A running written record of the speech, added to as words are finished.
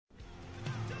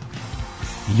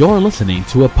You're listening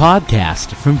to a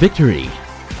podcast from Victory.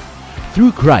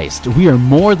 Through Christ, we are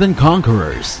more than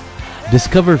conquerors.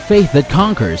 Discover faith that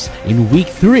conquers in week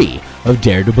 3 of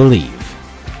Dare to Believe.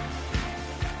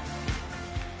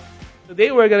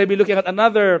 Today we're going to be looking at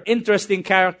another interesting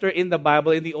character in the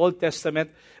Bible, in the Old Testament.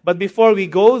 But before we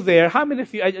go there, how many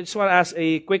of you, I just want to ask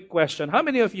a quick question. How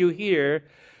many of you here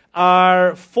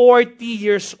are 40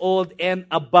 years old and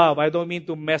above? I don't mean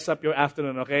to mess up your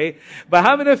afternoon, okay? But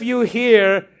how many of you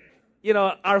here,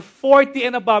 are 40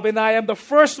 and above? And I am the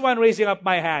first one raising up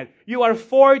my hand. You are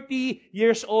 40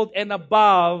 years old and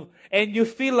above, and you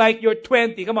feel like you're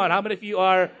 20. Come on, how many of you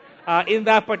are in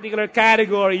that particular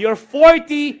category? You're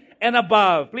 40 and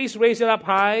above. Please raise it up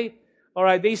high. All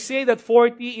right, they say that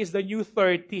 40 is the new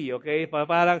 30, okay?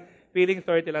 Parang feeling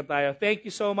 30 lang tayo. Thank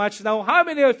you so much. Now, how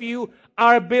many of you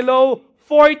are below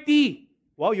 40?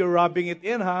 Wow, you're rubbing it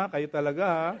in, ha? Kayo talaga,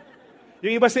 ha?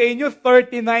 Yung iba sa inyo,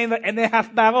 39 and a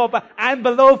half na ako. I'm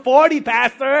below 40,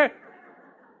 Pastor.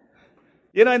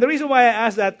 And the reason why I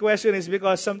ask that question is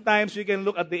because sometimes you can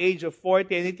look at the age of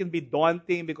 40 and it can be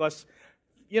daunting because,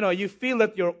 you feel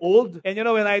that you're old. And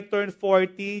when I turned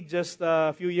 40 just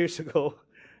a few years ago,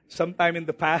 sometime in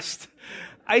the past,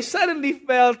 I suddenly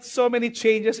felt so many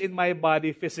changes in my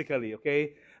body physically,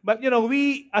 okay? But,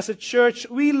 we as a church,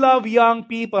 we love young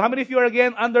people. How many of you are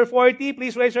again under 40?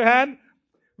 Please raise your hand.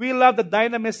 We love the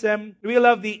dynamism. We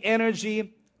love the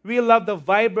energy. We love the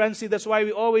vibrancy. That's why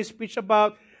we always preach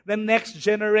about the next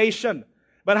generation.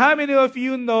 But how many of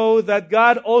you know that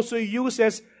God also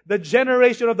uses the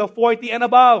generation of the 40 and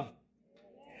above?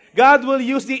 God will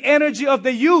use the energy of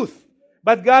the youth.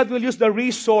 But God will use the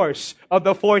resource of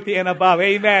the 40 and above.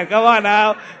 Amen. Come on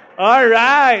now. All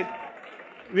right.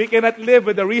 We cannot live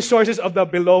with the resources of the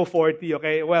below 40,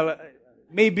 okay? Well,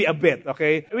 maybe a bit,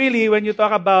 okay? Really, when you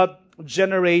talk about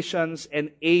generations and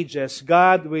ages,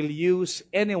 God will use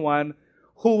anyone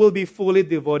who will be fully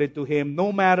devoted to Him,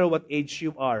 no matter what age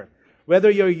you are.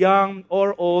 Whether you're young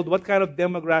or old, what kind of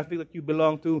demographic that you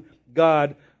belong to,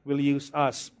 God will use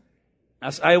us.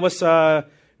 As I was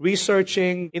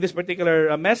researching in this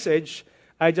particular message,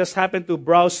 I just happened to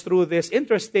browse through this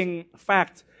interesting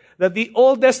fact that the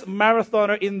oldest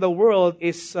marathoner in the world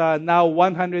is now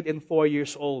 104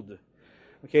 years old.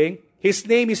 Okay? His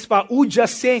name is Fauja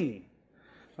Singh.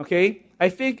 Okay? I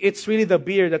think it's really the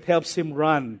beer that helps him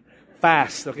run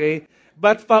fast. Okay?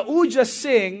 But Fauja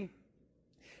Singh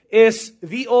is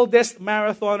the oldest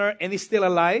marathoner and is still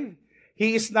alive.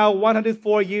 He is now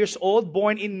 104 years old,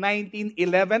 born in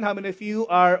 1911. How many of you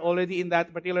are already in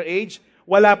that particular age?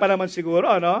 Wala pa naman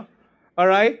siguro, no? All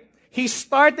right? He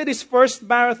started his first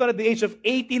marathon at the age of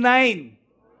 89.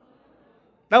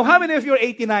 Now, how many of you are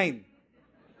 89?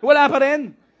 Wala pa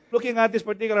rin. Looking at this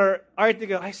particular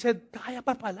article, I said, kaya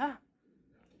pa pala.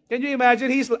 Can you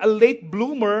imagine? He's a late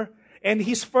bloomer, and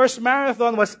his first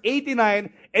marathon was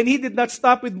 89, and he did not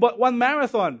stop with but one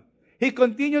marathon. He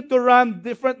continued to run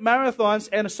different marathons,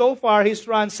 and so far he's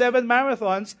run 7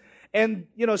 marathons and,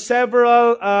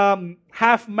 several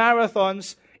half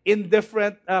marathons in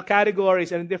different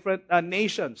categories and in different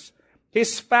nations.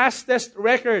 His fastest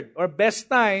record or best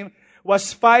time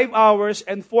was 5 hours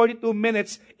and 42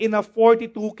 minutes in a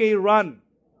 42K run.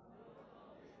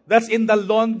 That's in the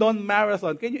London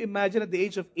Marathon. Can you imagine at the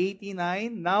age of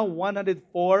 89, now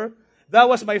 104? That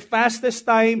was my fastest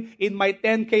time in my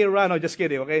 10K run. Oh, just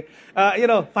kidding, okay?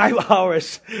 5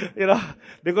 hours,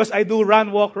 because I do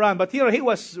run, walk, run. But, he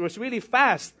was really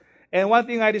fast. And one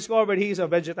thing I discovered, he's a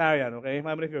vegetarian, okay?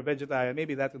 How many of you are vegetarian?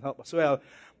 Maybe that can help as well.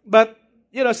 But,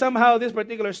 somehow this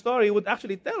particular story would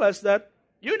actually tell us that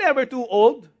you're never too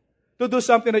old to do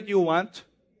something that you want.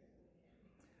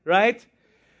 Right?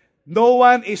 No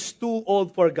one is too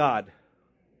old for God.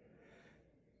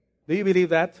 Do you believe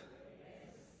that?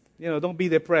 Don't be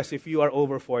depressed if you are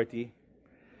over 40.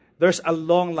 There's a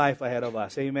long life ahead of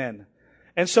us. Amen.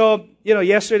 And so,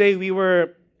 yesterday we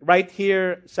were right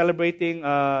here celebrating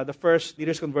the first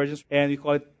Leaders Convergence, and we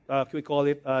call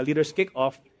it Leaders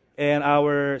Kickoff. And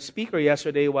our speaker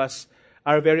yesterday was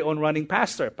our very own running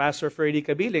pastor, Pastor Ferdy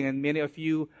Kabiling. And many of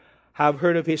you have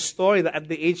heard of his story that at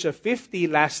the age of 50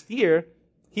 last year,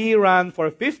 he ran for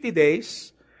 50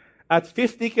 days at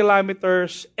 50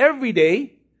 kilometers every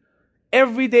day.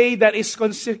 Every day that is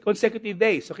consecutive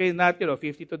days. Okay, not,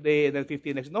 50 today and then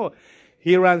 50 next. No.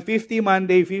 He ran 50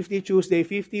 Monday, 50 Tuesday,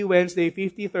 50 Wednesday,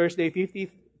 50 Thursday,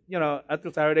 50,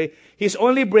 until Saturday. His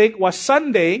only break was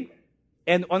Sunday.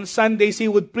 And on Sundays, he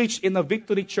would preach in a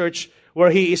Victory Church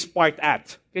where he is parked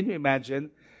at. Can you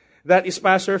imagine? That is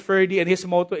Pastor Ferdy, and his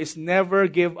motto is never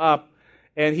give up.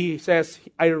 And he says,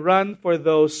 I run for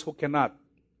those who cannot.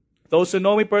 Those who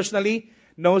know me personally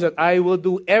knows that I will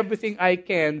do everything I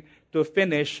can to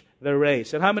finish the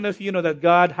race. And how many of you know that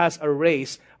God has a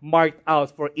race marked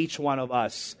out for each one of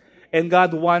us? And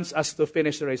God wants us to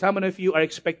finish the race. How many of you are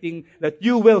expecting that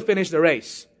you will finish the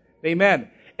race? Amen.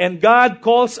 And God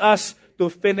calls us to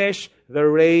finish the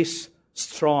race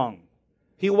strong.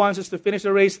 He wants us to finish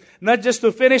the race, not just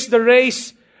to finish the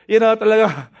race,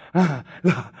 talaga,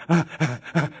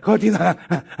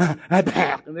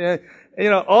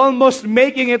 almost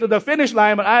making it to the finish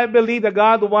line. But I believe that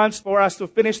God wants for us to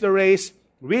finish the race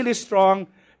really strong,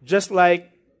 just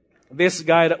like this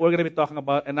guy that we're going to be talking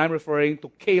about, and I'm referring to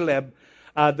Caleb,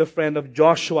 the friend of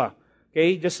Joshua.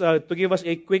 Okay, just to give us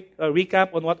a quick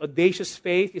recap on what audacious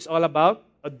faith is all about.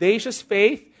 Audacious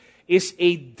faith is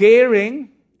a daring,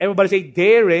 everybody say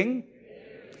daring,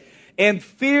 and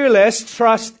fearless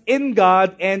trust in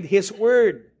God and His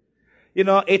Word.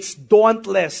 It's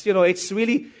dauntless. It's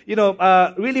really,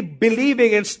 really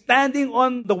believing and standing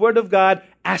on the Word of God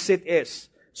as it is.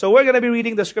 So we're going to be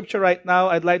reading the scripture right now.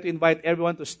 I'd like to invite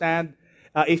everyone to stand.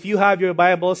 If you have your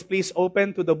Bibles, please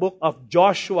open to the book of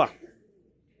Joshua.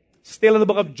 Still in the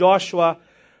book of Joshua,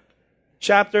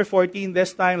 chapter 14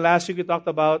 this time. Last week we talked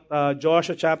about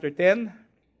Joshua chapter 10.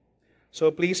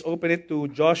 So please open it to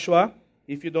Joshua.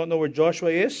 If you don't know where Joshua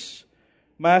is,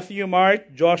 Matthew,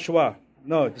 Mark, Joshua.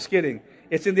 No, just kidding.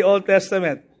 It's in the Old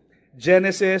Testament.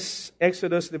 Genesis,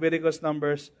 Exodus, Leviticus,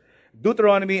 Numbers,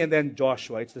 Deuteronomy, and then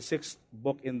Joshua. It's the 6th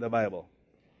book in the Bible.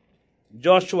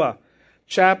 Joshua,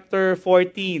 chapter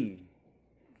 14,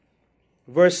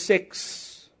 verse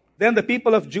 6. Then the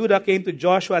people of Judah came to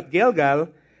Joshua at Gilgal,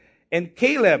 and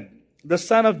Caleb, the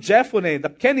son of Jephunneh, the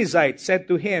Kenizzite, said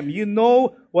to him, "You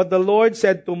know what the Lord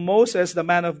said to Moses, the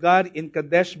man of God, in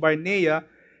Kadesh Barnea,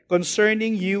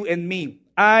 concerning you and me.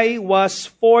 I was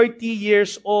 40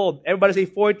 years old." Everybody say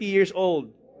 40 years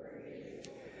old.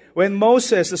 "When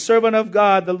Moses, the servant of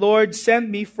God, the Lord, sent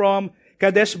me from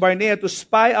Kadesh Barnea to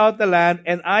spy out the land,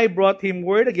 and I brought him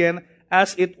word again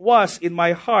as it was in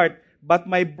my heart. But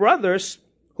my brothers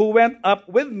who went up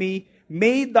with me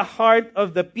made the heart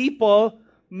of the people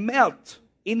melt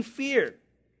in fear.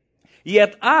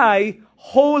 Yet I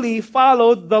wholly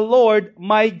followed the Lord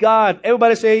my God."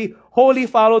 Everybody say, wholly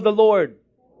followed the Lord.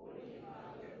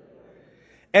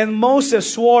 "And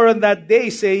Moses swore on that day,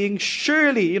 saying,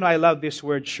 surely," I love this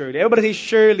word surely. Everybody say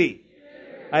surely.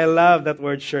 I love that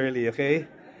word surely, okay?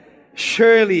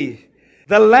 "Surely,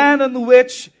 the land on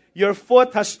which your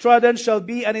foot has trodden shall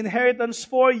be an inheritance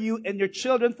for you and your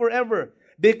children forever,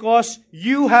 because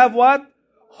you have" what?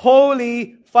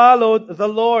 "Wholly followed the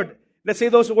Lord." Let's say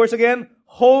those words again.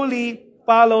 "Wholly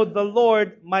followed the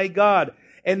Lord my God.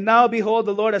 And now behold,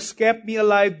 the Lord has kept me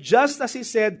alive, just as He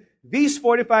said, these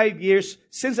 45 years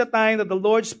since the time that the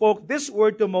Lord spoke this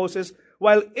word to Moses,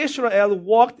 while Israel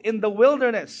walked in the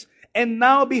wilderness. And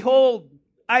now behold,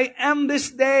 I am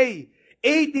this day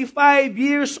 85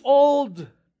 years old.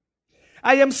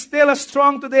 I am still as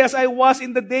strong today as I was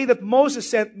in the day that Moses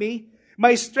sent me.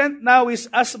 My strength now is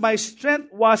as my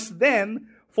strength was then,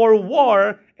 for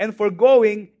war and for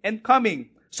going and coming.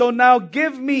 So now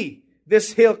give me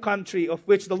this hill country of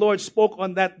which the Lord spoke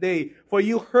on that day. For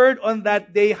you heard on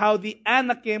that day how the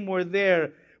Anakim were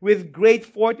there with great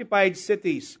fortified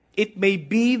cities. It may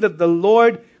be that the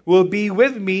Lord will be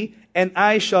with me, and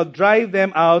I shall drive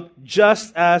them out,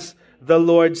 just as the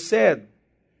Lord said."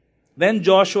 Then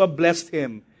Joshua blessed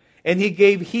him, and he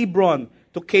gave Hebron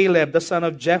to Caleb, the son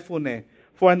of Jephunneh,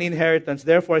 for an inheritance.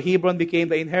 Therefore Hebron became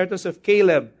the inheritance of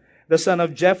Caleb, the son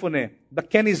of Jephunneh, the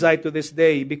Kenizzite, to this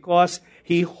day, because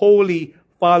he wholly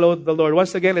followed the Lord.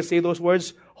 Once again, let's say those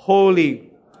words. Wholly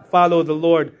followed the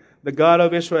Lord, the God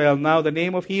of Israel. Now the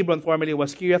name of Hebron formerly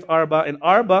was Kiriath Arba, and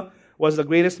Arba was the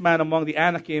greatest man among the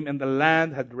Anakim, and the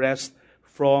land had rest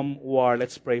from war.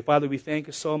 Let's pray. Father, we thank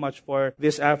you so much for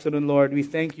this afternoon, Lord. We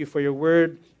thank you for your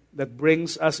word that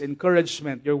brings us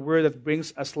encouragement, your word that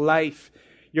brings us life.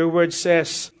 Your word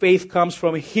says faith comes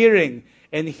from hearing,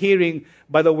 and hearing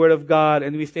by the word of God.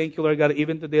 And we thank you, Lord God,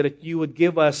 even today that you would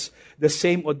give us the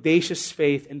same audacious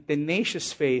faith and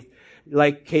tenacious faith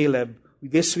like Caleb.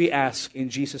 This we ask in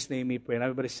Jesus' name we pray. And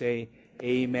everybody say,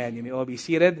 amen. You may all be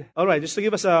seated. All right, just to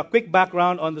give us a quick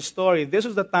background on the story. This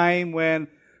was the time when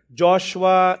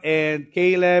Joshua and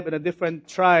Caleb and the different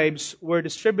tribes were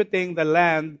distributing the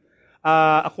land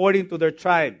according to their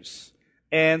tribes.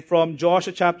 And from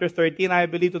Joshua chapter 13, I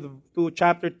believe, to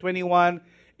chapter 21,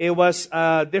 it was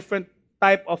a different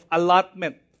type of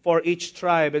allotment for each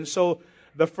tribe. And so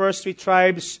the first three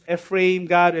tribes, Ephraim,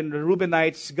 Gad, and the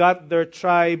Reubenites, got their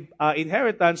tribe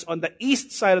inheritance on the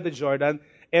east side of the Jordan,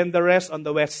 and the rest on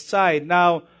the west side.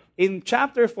 Now, in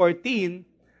chapter 14,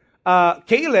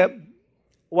 Caleb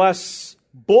was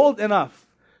bold enough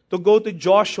to go to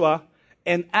Joshua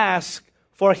and ask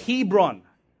for Hebron.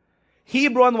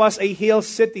 Hebron was a hill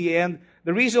city, and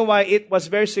the reason why it was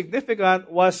very significant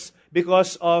was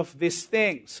because of these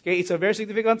things. Okay, it's a very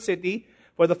significant city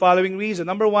for the following reason.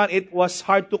 Number one, it was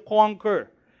hard to conquer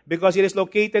because it is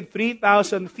located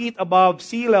 3,000 feet above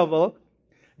sea level,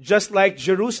 just like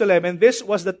Jerusalem. And this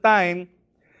was the time,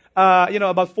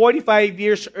 about 45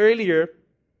 years earlier,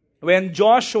 when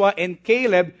Joshua and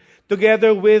Caleb,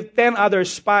 together with 10 other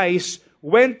spies,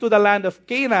 went to the land of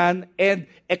Canaan and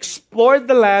explored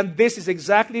the land. This is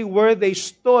exactly where they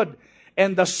stood,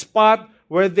 and the spot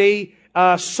where they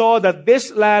saw that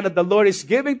this land that the Lord is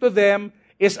giving to them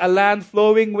is a land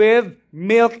flowing with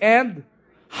milk and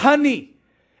honey.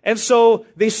 And so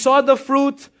they saw the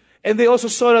fruit, and they also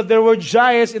saw that there were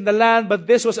giants in the land, but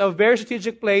this was a very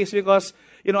strategic place because,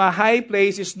 a high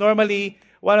place is normally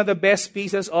one of the best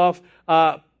pieces of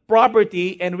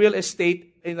property and real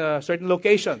estate in a certain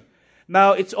location.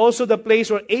 Now, it's also the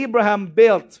place where Abraham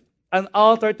built an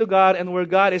altar to God and where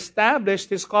God established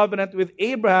His covenant with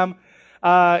Abraham.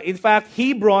 In fact,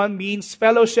 Hebron means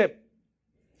fellowship.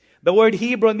 The word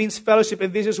Hebron means fellowship,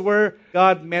 and this is where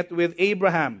God met with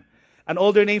Abraham. An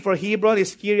older name for Hebron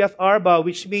is Kiriath Arba,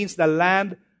 which means the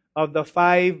land of the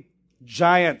 5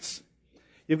 giants.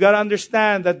 You've got to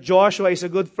understand that Joshua is a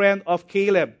good friend of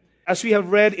Caleb. As we have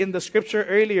read in the scripture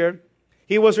earlier,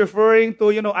 he was referring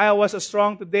to, I was as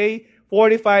strong today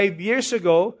 45 years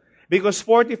ago, because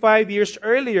 45 years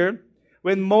earlier,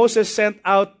 when Moses sent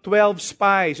out 12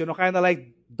 spies, kind of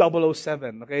like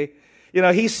 007, okay?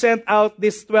 He sent out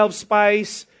these 12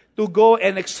 spies to go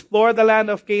and explore the land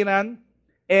of Canaan.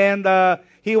 And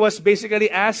he was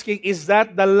basically asking, is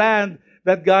that the land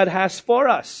that God has for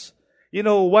us?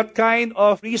 What kind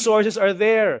of resources are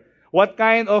there? What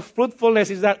kind of fruitfulness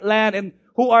is that land? And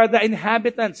who are the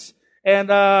inhabitants? And,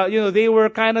 they were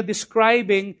kind of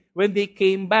describing when they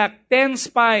came back. 10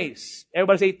 spies.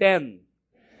 Everybody say 10.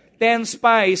 10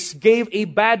 spies gave a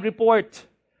bad report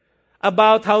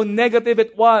about how negative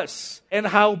it was and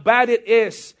how bad it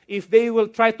is if they will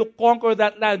try to conquer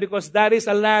that land, because that is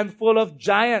a land full of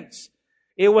giants.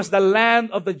 It was the land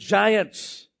of the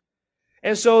giants.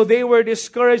 And so they were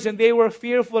discouraged and they were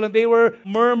fearful and they were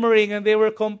murmuring and they were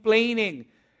complaining.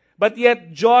 But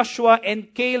yet Joshua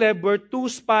and Caleb were 2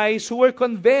 spies who were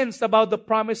convinced about the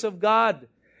promise of God.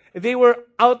 They were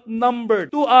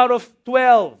outnumbered, 2 out of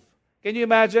 12. Can you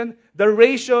imagine? The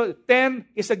ratio, 10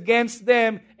 is against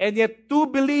them, and yet 2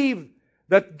 believe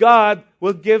that God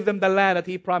will give them the land that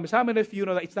He promised. How many of you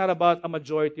know that it's not about a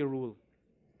majority rule?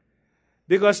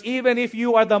 Because even if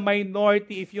you are the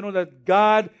minority, if you know that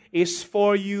God is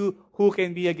for you, who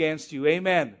can be against you?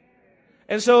 Amen.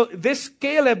 And so this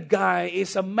Caleb guy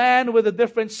is a man with a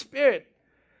different spirit.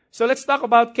 So let's talk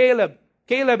about Caleb.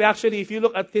 Caleb, actually, if you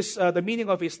look at this, the meaning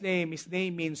of his name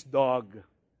means dog.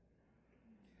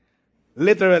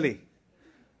 Literally.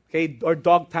 Okay, or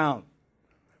dog town.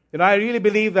 I really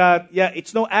believe that,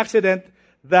 it's no accident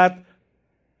that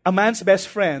a man's best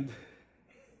friend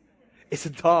is a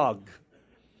dog.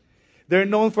 They're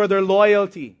known for their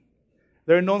loyalty.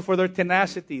 They're known for their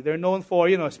tenacity. They're known for,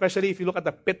 especially if you look at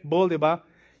the pit bull, diba?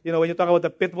 When you talk about the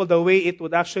pit bull, the way it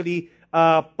would actually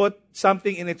put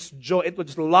something in its jaw, it would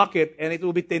just lock it, and it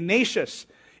will be tenacious.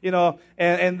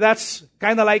 And that's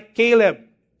kind of like Caleb.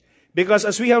 Because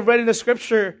as we have read in the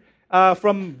scripture,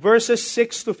 from verses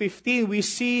 6 to 15, we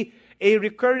see a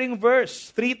recurring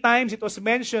verse. 3 times it was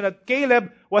mentioned that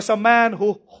Caleb was a man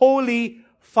who wholly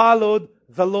followed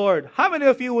the Lord. How many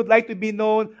of you would like to be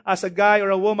known as a guy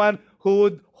or a woman who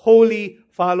would wholly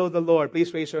follow the Lord?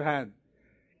 Please raise your hand.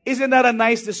 Isn't that a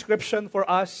nice description for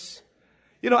us?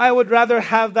 I would rather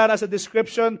have that as a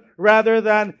description rather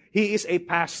than he is a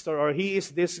pastor or he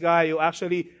is this guy who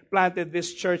actually planted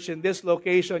this church in this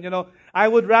location. I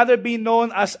would rather be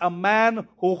known as a man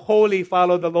who wholly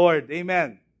followed the Lord.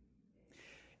 Amen.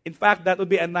 In fact, that would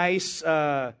be a nice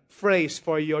phrase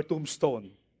for your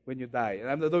tombstone when you die.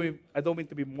 And I don't mean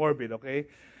to be morbid, okay?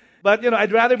 But,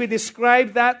 I'd rather be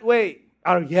described that way.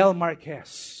 Ariel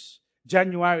Marquez,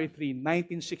 January 3,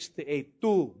 1968,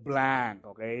 to blank,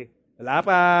 okay? Wala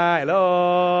pa,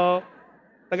 hello?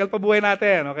 Tagal pa buhay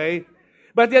natin, okay?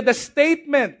 But yet the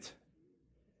statement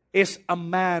is a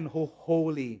man who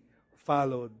wholly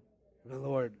followed the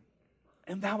Lord.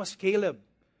 And that was Caleb.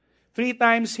 3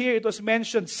 times here it was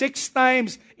mentioned, 6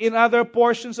 times in other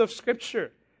portions of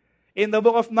Scripture. In the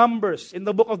book of Numbers, in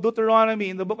the book of Deuteronomy,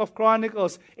 in the book of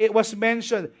Chronicles, it was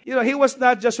mentioned. He was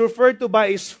not just referred to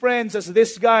by his friends as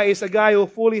this guy is a guy who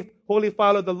wholly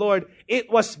followed the Lord.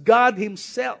 It was God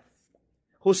Himself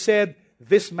who said,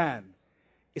 this man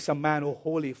is a man who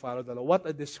wholly followed the law. What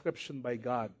a description by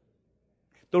God.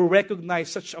 To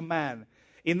recognize such a man.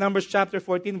 In Numbers chapter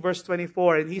 14, verse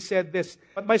 24, and he said this,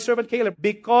 "But my servant Caleb,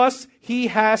 because he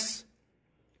has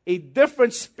a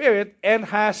different spirit and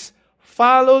has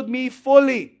followed me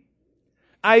fully,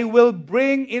 I will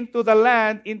bring into the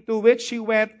land into which he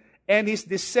went, and his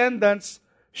descendants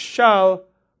shall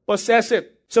possess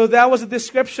it." So that was the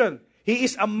description. He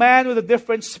is a man with a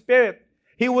different spirit.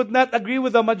 He would not agree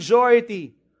with the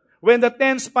majority. When the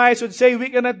 10 spies would say, "We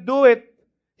cannot do it,"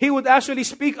 he would actually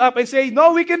speak up and say,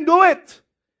 "No, we can do it."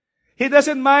 He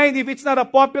doesn't mind if it's not a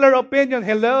popular opinion.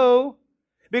 Hello?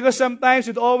 Because sometimes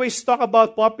we'd always talk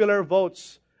about popular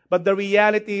votes. But the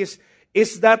reality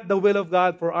is that the will of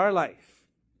God for our life?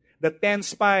 The 10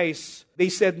 spies, they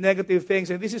said negative things.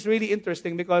 And this is really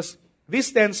interesting because these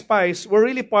 10 spies were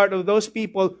really part of those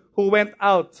people who went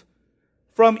out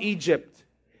from Egypt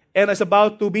and is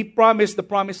about to be promised the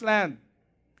promised land.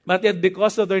 But yet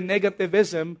because of their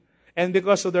negativism and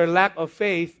because of their lack of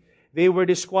faith, they were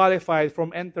disqualified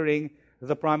from entering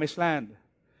the promised land.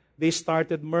 They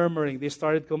started murmuring. They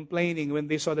started complaining. When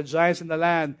they saw the giants in the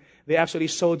land, they actually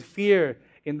sowed fear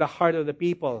in the heart of the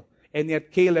people. And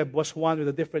yet Caleb was one with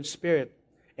a different spirit.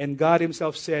 And God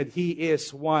himself said, "He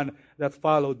is one that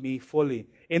followed me fully."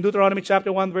 In Deuteronomy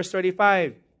chapter 1, verse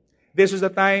 35, this was the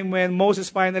time when Moses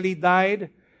finally died.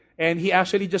 And he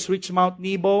actually just reached Mount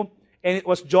Nebo. And it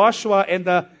was Joshua and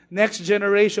the next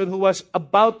generation who was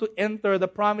about to enter the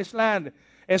promised land.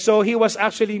 And so he was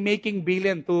actually making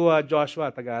billion to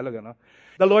Joshua, Tagalog. You know?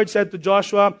 The Lord said to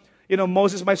Joshua,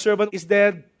 "Moses, my servant, is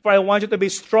dead, for I want you to be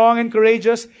strong and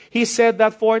courageous." He said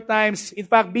that 4 times. In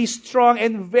fact, be strong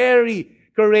and very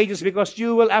courageous because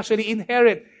you will actually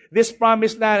inherit this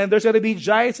promised land. And there's going to be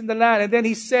giants in the land. And then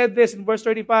he said this in verse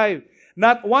 35.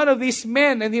 "Not one of these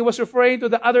men," and he was referring to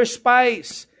the other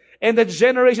spies, and the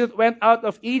generation that went out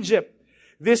of Egypt.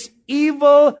 This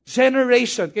evil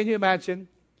generation, can you imagine?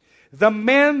 The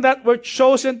men that were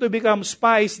chosen to become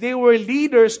spies, they were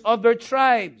leaders of their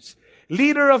tribes.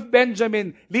 Leader of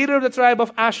Benjamin, leader of the tribe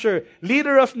of Asher,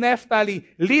 leader of Naphtali,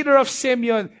 leader of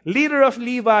Simeon, leader of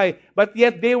Levi, but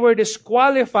yet they were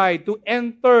disqualified to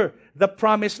enter the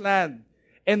promised land.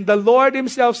 And the Lord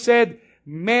himself said,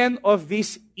 "Men of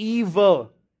this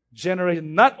evil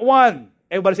generation," not one.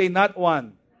 Everybody say, not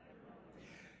one.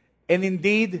 And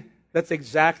indeed, that's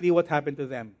exactly what happened to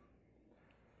them.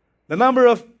 The number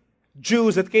of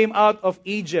Jews that came out of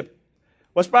Egypt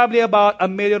was probably about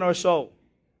 1 million or so.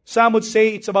 Some would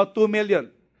say it's about 2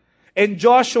 million. And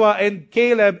Joshua and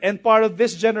Caleb and part of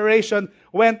this generation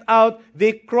went out.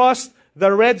 They crossed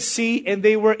the Red Sea and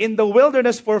they were in the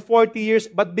wilderness for 40 years.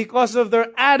 But because of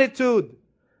their attitude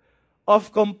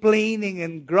of complaining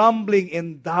and grumbling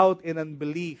and doubt and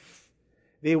unbelief,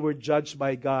 they were judged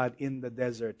by God in the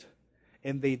desert.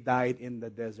 And they died in the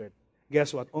desert.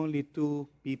 Guess what? Only 2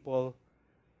 people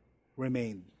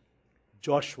remained.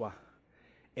 Joshua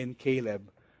and Caleb.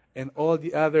 And all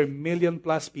the other 1 million+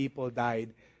 people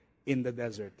died in the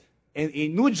desert. And a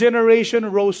new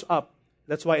generation rose up.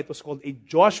 That's why it was called a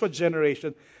Joshua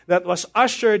generation that was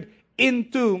ushered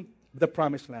into the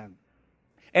promised land.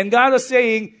 And God was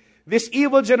saying, this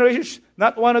evil generation,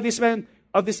 not one of these men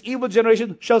of this evil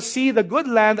generation shall see the good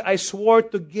land I swore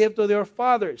to give to their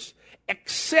fathers.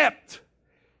 Except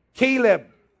Caleb,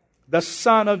 the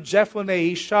son of Jephunneh,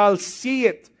 he shall see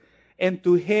it, and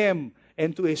to him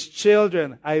and to his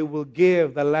children I will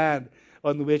give the land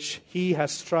on which he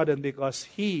has trodden, because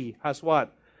he has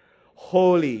what?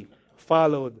 Wholly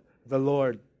followed the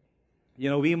Lord.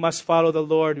 We must follow the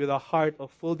Lord with a heart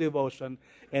of full devotion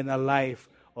and a life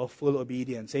of full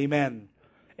obedience. Amen.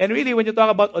 And really, when you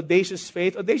talk about audacious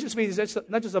faith is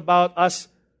not just about us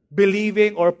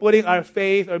believing or putting our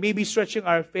faith or maybe stretching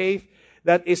our faith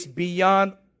that is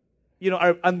beyond,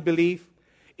 our unbelief.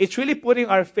 It's really putting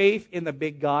our faith in the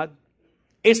big God.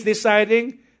 It's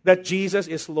deciding that Jesus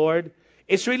is Lord.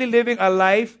 It's really living a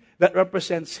life that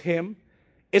represents Him.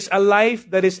 It's a life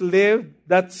that is lived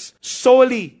that's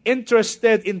solely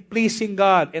interested in pleasing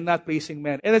God and not pleasing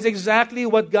men. And that's exactly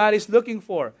what God is looking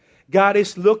for. God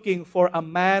is looking for a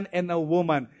man and a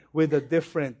woman with a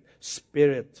different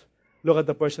spirit. Look at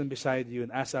the person beside you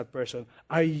and ask that person,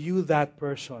 are you that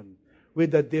person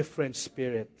with a different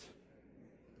spirit?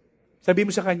 Sabi mo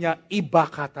sa kanya, iba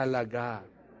ka talaga.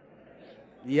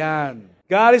 Yan.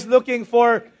 God is looking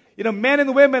for, men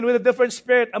and women with a different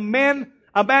spirit. A man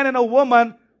and a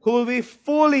woman who will be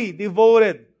fully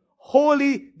devoted,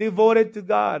 wholly devoted to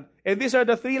God. And these are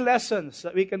the 3 lessons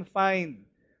that we can find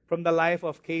from the life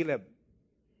of Caleb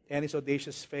and his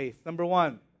audacious faith. Number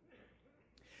 1,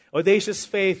 audacious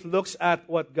faith looks at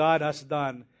what God has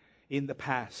done in the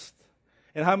past.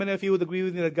 And how many of you would agree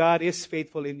with me that God is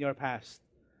faithful in your past?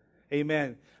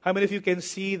 Amen. How many of you can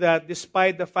see that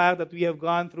despite the fact that we have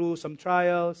gone through some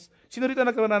trials, sino rito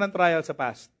nagkaroon na ng trial sa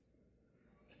past?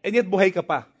 And yet buhay ka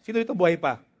pa. Sino rito buhay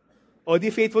pa? O di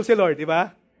faithful si Lord, di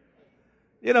ba?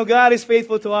 You know, God is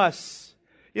faithful to us.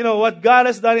 You know, what God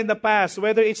has done in the past,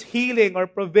 whether it's healing or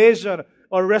provision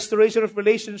or restoration of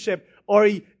relationship or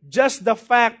just the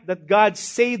fact that God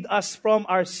saved us from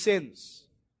our sins,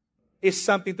 is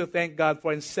something to thank God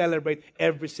for and celebrate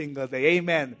every single day.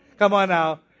 Amen. Come on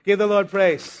now. Give the Lord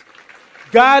praise.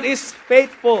 God is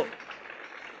faithful.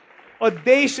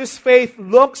 Audacious faith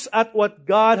looks at what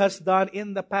God has done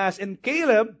in the past. And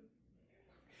Caleb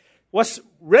was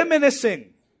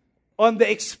reminiscing on the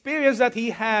experience that he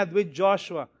had with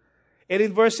Joshua. And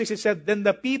in verse 6 it said, Then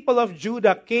the people of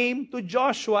Judah came to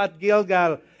Joshua at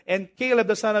Gilgal, and Caleb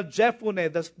the son of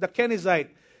Jephunneh, the Kenizzite,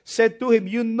 said to him,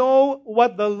 You know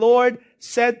what the Lord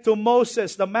said to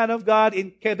Moses, the man of God, in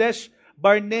Kadesh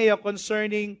Barnea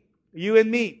concerning you and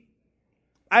me.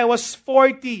 I was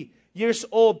 40 years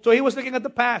old. So he was looking at the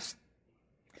past.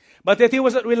 But yet he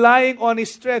was not relying on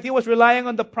his strength. He was relying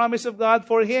on the promise of God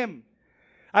for him.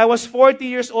 I was 40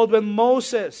 years old when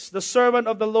Moses, the servant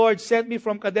of the Lord, sent me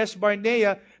from Kadesh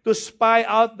Barnea to spy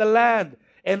out the land.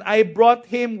 And I brought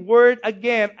him word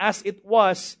again as it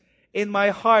was in my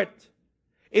heart.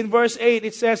 In verse 8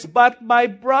 it says, But my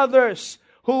brothers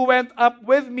who went up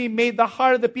with me made the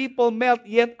heart of the people melt,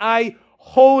 yet I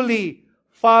wholly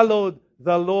followed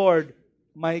the Lord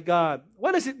my God.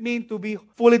 What does it mean to be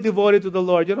fully devoted to the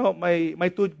Lord? You know, my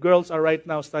two girls are right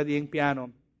now studying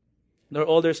piano. Their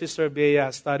older sister,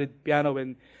 Bea, studied piano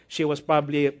when she was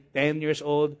probably 10 years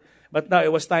old. But now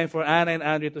it was time for Anna and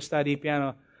Andrea to study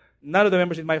piano. None of the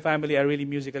members in my family are really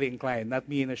musically inclined. Not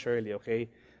me and Shirley, okay?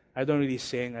 I don't really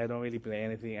sing. I don't really play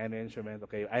anything, any instrument,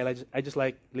 okay? I just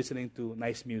like listening to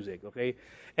nice music, okay?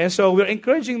 And so we're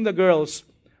encouraging the girls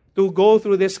to go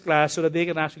through this class so that they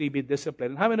can actually be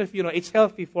disciplined. And how many of you know it's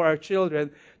healthy for our children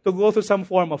to go through some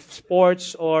form of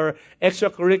sports or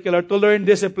extracurricular to learn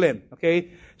discipline, okay?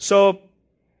 So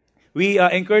we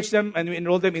encourage them and we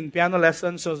enroll them in piano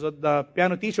lessons so that the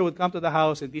piano teacher would come to the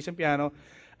house and teach them piano.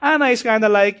 Anna is kind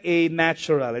of like a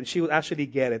natural and she would actually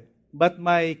get it. But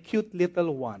my cute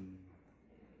little one,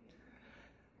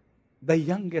 the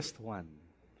youngest one,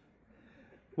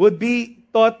 would be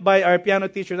taught by our piano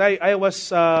teacher. I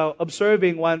was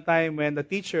observing one time when the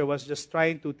teacher was just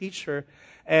trying to teach her,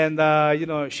 and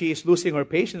she is losing her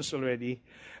patience already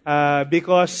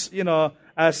because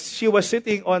as she was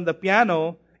sitting on the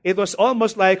piano, it was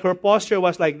almost like her posture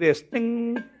was like this.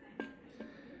 Ding.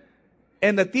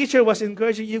 And the teacher was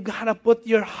encouraging, you gotta put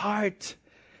your heart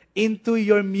into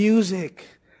your music.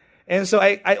 And so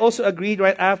I also agreed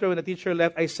right after when the teacher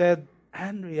left. I said,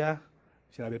 Andrea,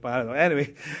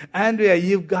 Andrea,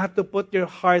 you've got to put your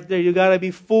heart there. You got to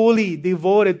be fully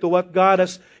devoted to what God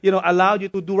has, allowed you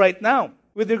to do right now.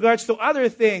 With regards to other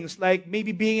things, like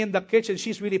maybe being in the kitchen,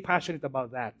 she's really passionate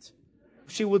about that.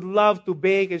 She would love to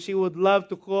bake and she would love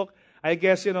to cook. I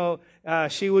guess,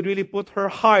 she would really put her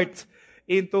heart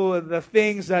into the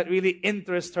things that really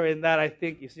interest her in that. I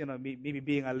think is, maybe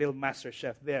being a little master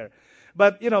chef there.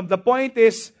 But, the point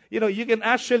is, you can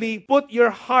actually put your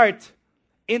heart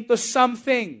into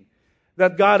something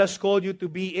that God has called you to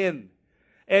be in.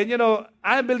 And,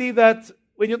 I believe that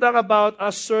when you talk about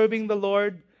us serving the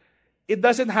Lord, it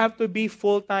doesn't have to be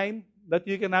full-time, that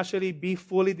you can actually be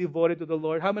fully devoted to the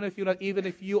Lord. How many of you know, even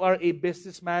if you are a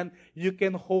businessman, you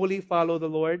can wholly follow the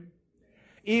Lord?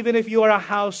 Even if you are a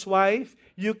housewife,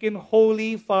 you can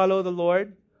wholly follow the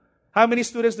Lord? How many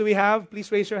students do we have?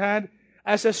 Please raise your hand.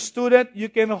 As a student, you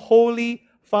can wholly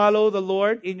follow the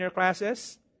Lord in your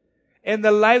classes. And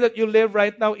the life that you live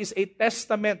right now is a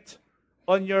testament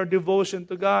on your devotion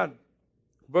to God.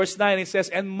 Verse 9, it says,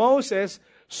 And Moses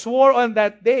swore on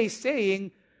that day,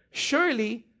 saying,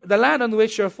 Surely the land on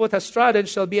which your foot has trodden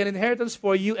shall be an inheritance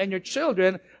for you and your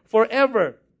children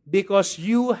forever, because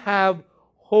you have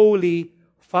wholly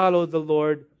followed the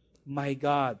Lord my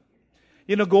God.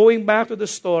 Going back to the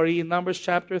story in Numbers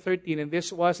chapter 13, and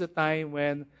this was the time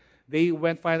when they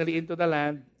went finally into the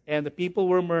land, and the people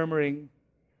were murmuring.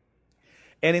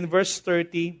 And in verse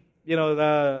 30,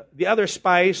 the other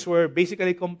spies were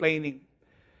basically complaining.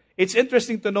 It's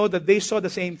interesting to know that they saw the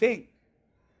same thing.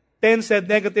 10 said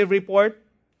negative report,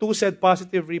 2 said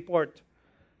positive report.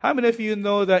 How many of you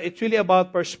know that it's really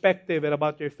about perspective and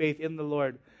about your faith in the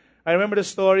Lord? I remember the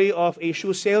story of a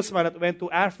shoe salesman that went to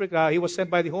Africa. He was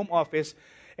sent by the Home Office.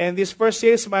 And this first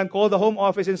salesman called the Home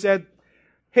Office and said,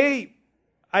 Hey,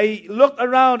 I looked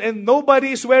around and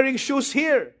nobody is wearing shoes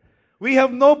here. We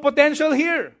have no potential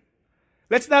here.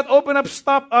 Let's not open up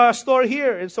store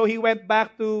here. And so he went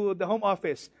back to the home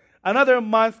office. Another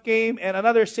month came, and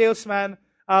another salesman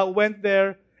went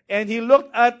there. And he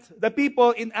looked at the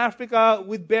people in Africa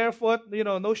with barefoot,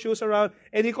 no shoes around.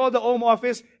 And he called the home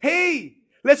office, hey,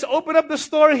 let's open up the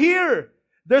store here.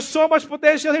 There's so much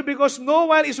potential here because no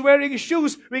one is wearing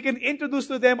shoes. We can introduce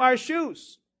to them our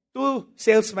shoes. Two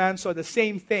salesmen saw the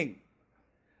same thing,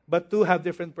 but two have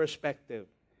different perspective.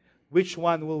 Which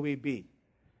one will we be?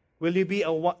 Will you be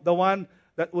the one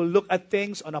that will look at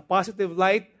things on a positive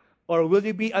light, or will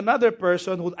you be another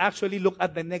person who will actually look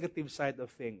at the negative side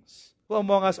of things? Who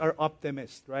among us are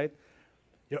optimists, right?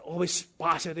 You're always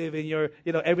positive in your,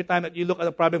 every time that you look at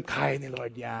a problem, kaya ni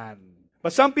Lord yan.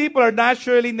 But some people are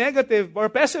naturally negative or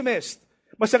pessimist.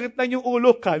 Masakit na yung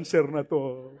ulo, cancer na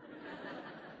to.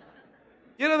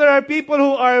 There are people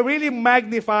who are really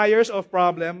magnifiers of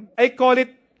problem. I call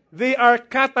it, they are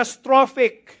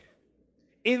catastrophic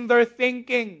in their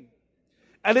thinking.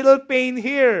 A little pain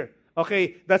here.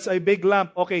 Okay, that's a big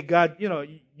lump. Okay, God,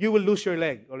 you will lose your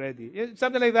leg already.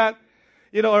 Something like that.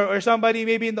 Or somebody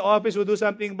maybe in the office will do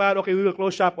something bad. Okay, we will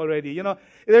close shop already.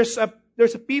 There's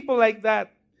a people like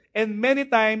that. And many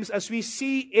times, as we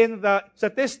see in the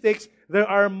statistics, there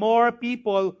are more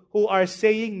people who are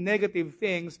saying negative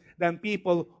things than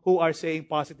people who are saying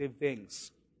positive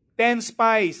things. 10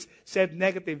 spies said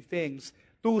negative things.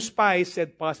 2 spies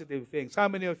said positive things. How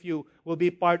many of you will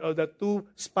be part of the 2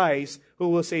 spies who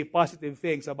will say positive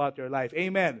things about your life?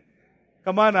 Amen.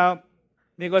 Come on now.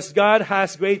 Because God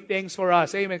has great things for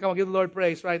us. Amen. Come on, give the Lord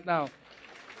praise right now.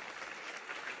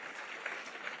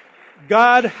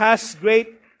 God has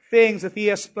great things that He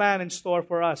has planned in store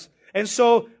for us. And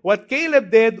so, what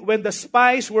Caleb did when the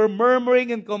spies were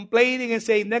murmuring and complaining and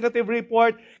saying negative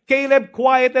report, Caleb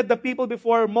quieted the people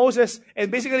before Moses,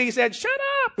 and basically he said, shut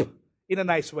up! In a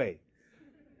nice way.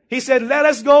 He said, let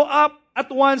us go up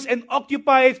at once and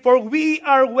occupy it, for we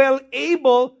are well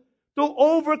able to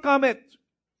overcome it.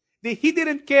 He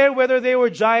didn't care whether they were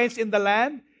giants in the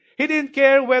land. He didn't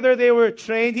care whether they were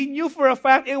trained. He knew for a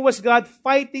fact it was God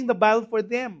fighting the battle for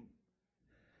them.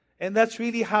 And that's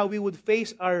really how we would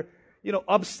face our,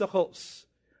 obstacles.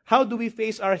 How do we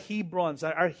face our Hebrons?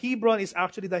 Our Hebron is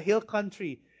actually the hill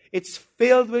country. It's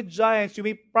filled with giants. You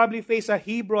may probably face a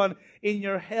Hebron in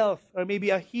your health, or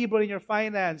maybe a Hebron in your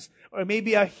finance, or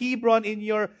maybe a Hebron in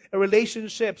your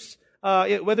relationships,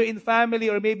 whether in family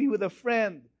or maybe with a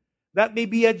friend. That may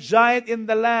be a giant in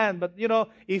the land, but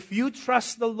if you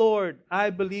trust the Lord,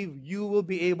 I believe you will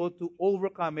be able to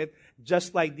overcome it,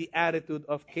 just like the attitude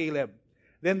of Caleb.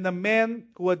 Then the men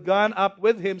who had gone up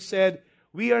with him said,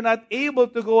 we are not able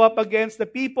to go up against the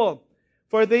people,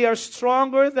 for they are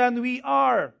stronger than we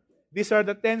are. These are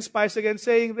the 10 spies again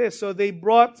saying this. So they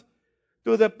brought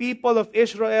to the people of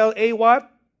Israel a what?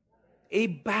 A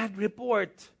bad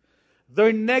report.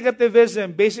 Their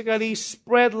negativism basically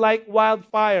spread like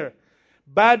wildfire.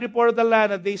 Bad report of the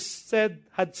land that they said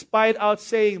had spied out,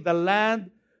 saying, the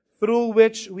land through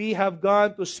which we have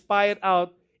gone to spy it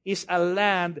out is a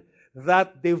land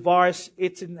that devours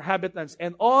its inhabitants.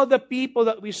 And all the people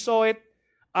that we saw it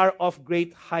are of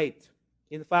great height.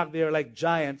 In fact, they are like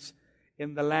giants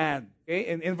in the land. Okay?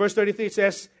 In verse 33 it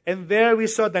says, and there we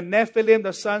saw the Nephilim,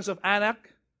 the sons of Anak.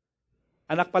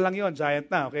 Anak pa lang yun, giant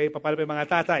na. Okay? Papalo pa yung mga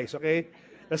tatays. Okay?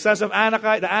 The sons of Anak,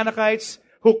 the Anakites,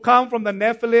 who come from the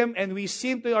Nephilim, and we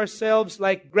seemed to ourselves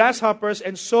like grasshoppers,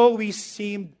 and so we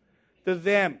seemed to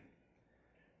them.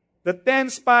 The 10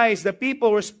 spies, the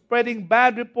people were spreading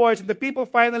bad reports, and the people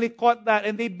finally caught that,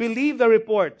 and they believed the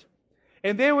report.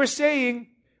 And they were saying,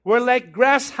 we're like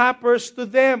grasshoppers to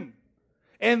them.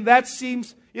 And that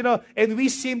seems, and we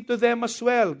seem to them as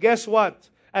well. Guess what?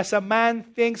 As a man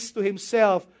thinks to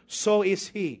himself, so is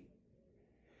he.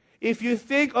 If you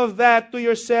think of that to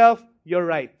yourself, you're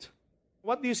right.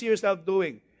 What do you see yourself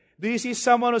doing? Do you see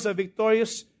someone who's a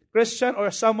victorious Christian or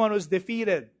someone who's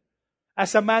defeated?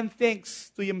 As a man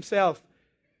thinks to himself,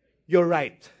 you're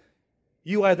right.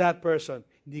 You are that person.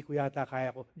 Hindi ko yata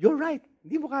kaya ko. You're right.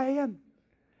 Hindi mo kaya yan.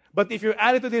 But if your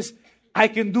attitude is, I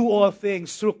can do all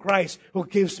things through Christ who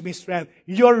gives me strength,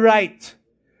 you're right.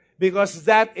 Because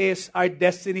that is our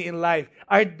destiny in life.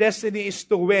 Our destiny is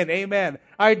to win. Amen.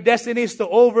 Our destiny is to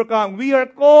overcome. We are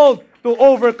called to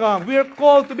overcome. We are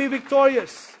called to be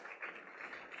victorious.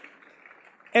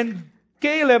 And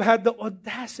Caleb had the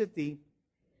audacity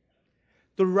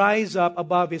to rise up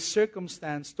above his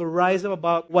circumstance, to rise up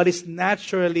above what is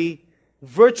naturally,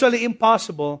 virtually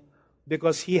impossible,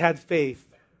 because he had faith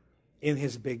in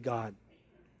his big God.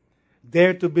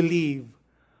 Dare to believe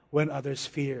when others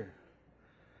fear.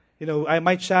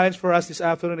 My challenge for us this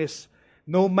afternoon is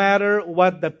No matter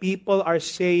what the people are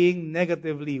saying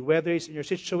negatively, whether it's in your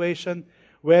situation,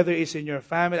 whether it's in your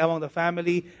family, among the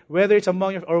family, whether it's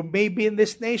among your, or maybe in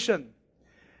this nation.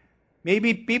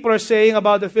 Maybe people are saying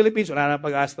about the Philippines, wala na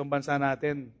pag-asa ng bansa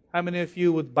natin. How many of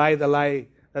you would buy the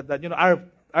lie that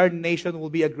our nation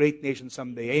will be a great nation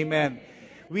someday? Amen.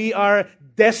 We are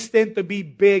destined to be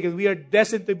big and we are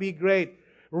destined to be great.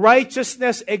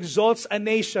 Righteousness exalts a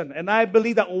nation. And I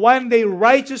believe that one day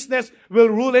righteousness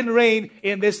will rule and reign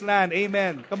in this land.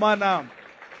 Amen. Come on now.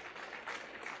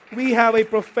 We have a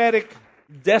prophetic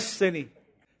destiny.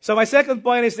 So my second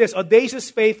point is this. Audacious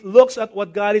faith looks at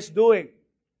what God is doing.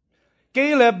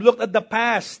 Caleb looked at the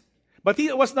past. But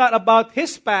it was not about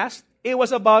his past. It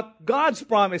was about God's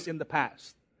promise in the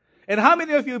past. And how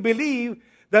many of you believe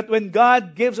that when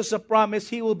God gives us a promise,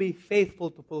 He will be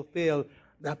faithful to fulfill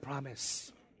that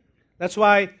promise? That's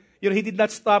why, He did not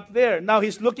stop there. Now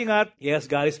He's looking at, yes,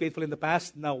 God is faithful in the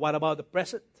past. Now, what about the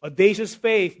present? Audacious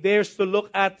faith dares to look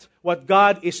at what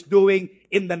God is doing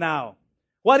in the now.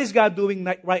 What is God doing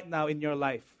right now in your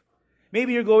life?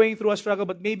 Maybe you're going through a struggle,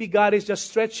 but maybe God is just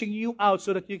stretching you out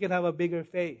so that you can have a bigger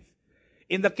faith.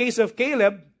 In the case of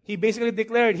Caleb, he basically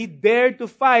declared he dared to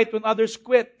fight when others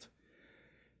quit.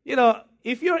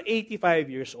 If you're 85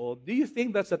 years old, do you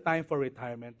think that's the time for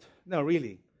retirement? No,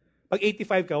 really. Pag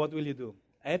 85 ka, what will you do?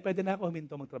 Pwede na ako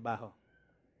huminto magtrabaho.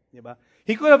 Diba?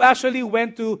 He could have actually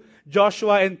went to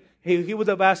Joshua and he would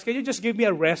have asked, can you just give me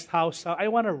a rest house? I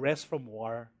want to rest from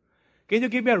war. Can you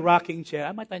give me a rocking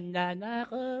chair? Matanda na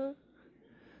ako.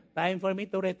 Time for me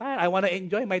to retire. I want to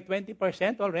enjoy my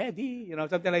 20% already.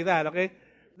 Something like that, okay?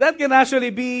 That can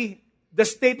actually be the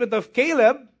statement of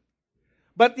Caleb,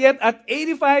 but yet at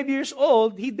 85 years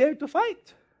old, he dared to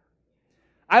fight.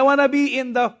 I want to be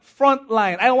in the front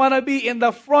line. I want to be in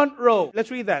the front row. Let's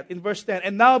read that in verse 10.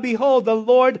 And now behold, the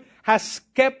Lord has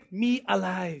kept me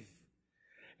alive.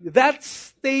 That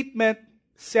statement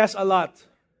says a lot.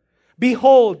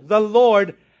 Behold, the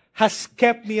Lord has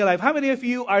kept me alive. How many of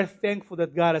you are thankful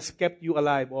that God has kept you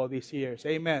alive all these years?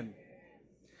 Amen.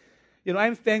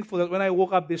 I'm thankful that when I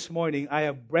woke up this morning, I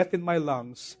have breath in my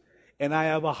lungs and I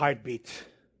have a heartbeat.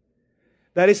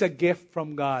 That is a gift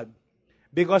from God.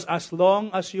 Because as long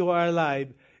as you are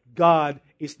alive, God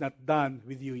is not done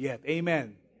with you yet.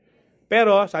 Amen.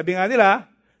 Pero, sabi nga nila,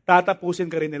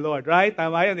 tatapusin ka rin ni Lord. Right?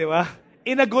 Tama yun, di ba?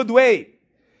 In a good way.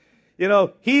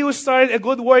 He who started a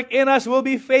good work in us will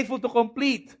be faithful to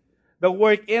complete the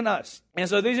work in us. And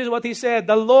so this is what he said.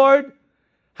 The Lord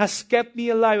has kept me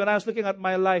alive. When I was looking at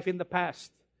my life in the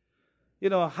past,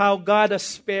 how God has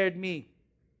spared me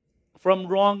from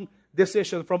wrong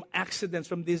decisions, from accidents,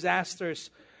 from disasters.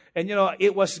 And,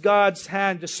 it was God's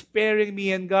hand just sparing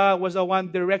me, and God was the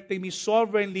one directing me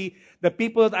sovereignly, the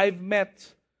people that I've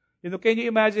met. Can you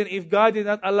imagine if God did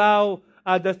not allow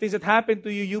the things that happened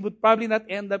to you, you would probably not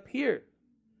end up here.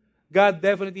 God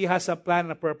definitely has a plan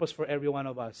and a purpose for every one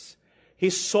of us.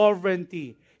 His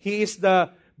sovereignty. He is the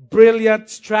brilliant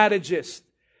strategist.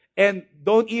 And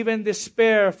don't even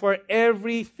despair for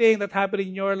everything that happened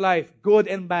in your life, good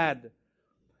and bad.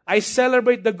 I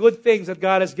celebrate the good things that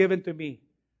God has given to me.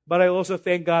 But I also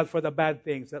thank God for the bad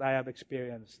things that I have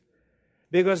experienced.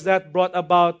 Because that brought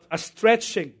about a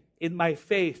stretching in my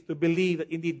faith to believe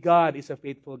that indeed God is a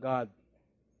faithful God.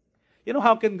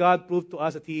 How can God prove to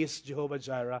us that He is Jehovah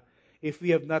Jireh if we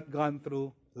have not gone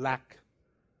through lack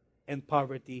and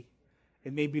poverty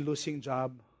and maybe losing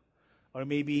job or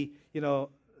maybe,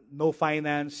 no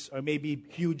finance or maybe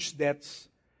huge debts?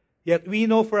 Yet we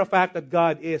know for a fact that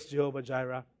God is Jehovah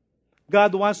Jireh.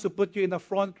 God wants to put you in the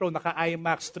front row,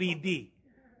 naka-IMAX 3D,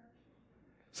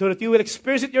 so that you will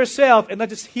experience it yourself and not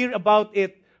just hear about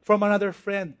it from another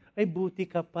friend. Ay, buti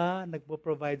ka pa,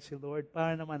 nagpo-provide si Lord,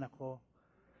 para naman ako.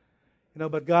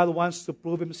 But God wants to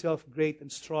prove Himself great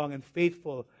and strong and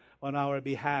faithful on our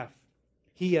behalf.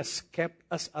 He has kept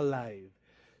us alive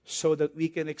so that we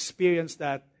can experience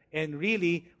that and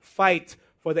really fight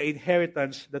for the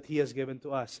inheritance that He has given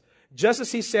to us. Just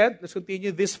as He said, let's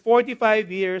continue, this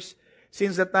 45 years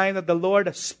since the time that the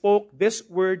Lord spoke this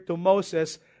word to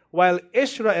Moses while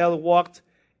Israel walked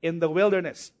in the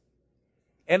wilderness.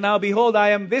 And now behold,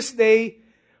 I am this day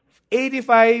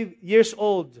 85 years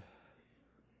old.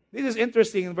 This is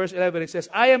interesting in verse 11. It says,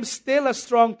 I am still as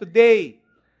strong today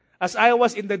as I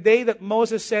was in the day that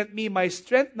Moses sent me. My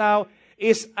strength now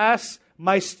is as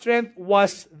my strength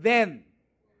was then,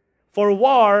 for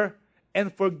war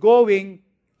and for going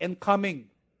and coming.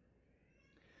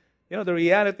 The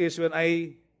reality is when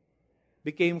I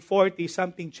became 40,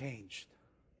 something changed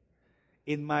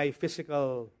in my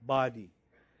physical body.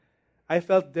 I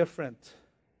felt different.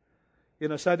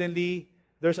 Suddenly,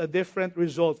 there's a different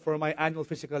result for my annual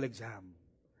physical exam.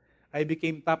 I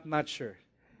became top-notcher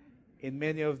in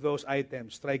many of those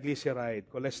items, triglyceride,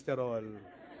 cholesterol,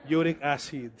 uric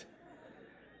acid.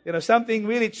 Something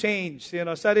really changed.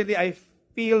 Suddenly I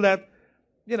feel that,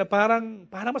 parang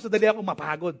mas madali ako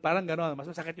mapagod. Parang ganon. Mas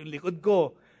masakit yung likod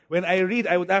ko. When I read,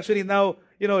 I would actually now,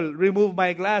 remove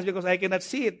my glass because I cannot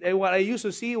see it. And what I used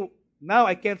to see, now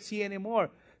I can't see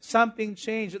anymore. Something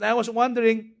changed. And I was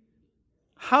wondering,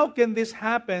 how can this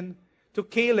happen to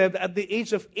Caleb at the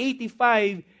age of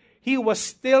 85? He was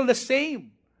still the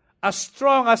same, as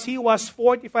strong as he was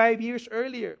 45 years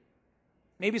earlier.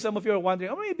 Maybe some of you are wondering,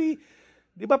 maybe,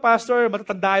 di ba, Pastor,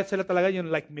 matatanda sila talaga,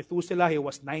 like Methuselah, he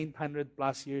was 900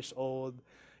 plus years old,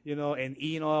 and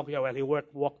Enoch, he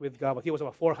walked with God, but he was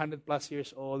about 400 plus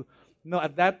years old.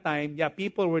 At that time,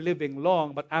 people were living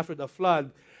long, but after the flood,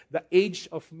 the age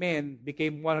of men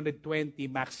became 120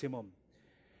 maximum.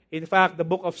 In fact, the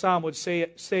book of Psalm would say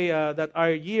that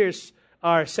our years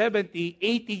are 70,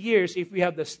 80 years if we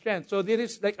have the strength. So this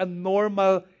is like a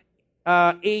normal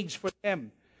age for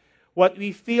them. What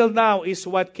we feel now is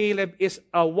what Caleb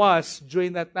was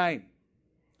during that time.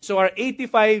 So our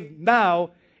 85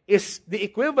 now is the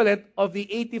equivalent of the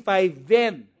 85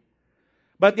 then.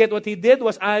 But yet what he did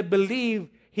was, I believe,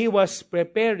 he was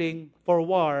preparing for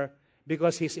war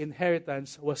because his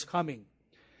inheritance was coming.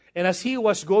 And as he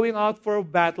was going out for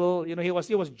battle, he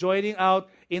was joining out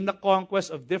in the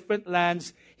conquest of different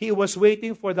lands. He was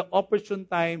waiting for the opportune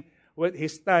time when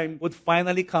his time would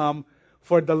finally come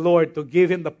for the Lord to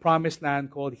give him the promised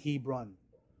land called Hebron.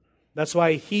 That's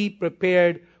why he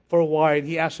prepared for war and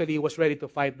he actually was ready to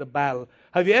fight the battle.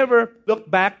 Have you ever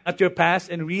looked back at your past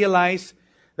and realized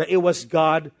that it was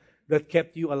God that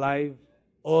kept you alive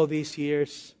all these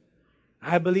years?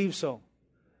 I believe so.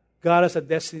 God has a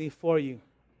destiny for you.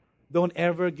 Don't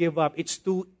ever give up. It's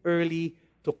too early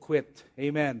to quit.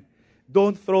 Amen.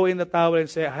 Don't throw in the towel and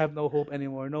say, I have no hope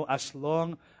anymore. No, as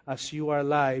long as you are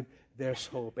alive, there's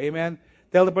hope. Amen.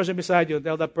 Tell the person beside you,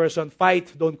 tell that person,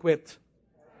 fight, don't quit.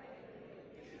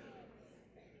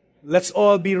 Let's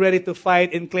all be ready to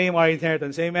fight and claim our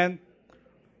inheritance. Amen.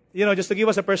 Just to give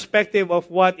us a perspective of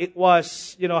what it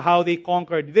was, how they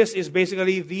conquered. This is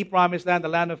basically the promised land, the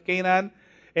land of Canaan.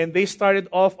 And they started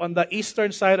off on the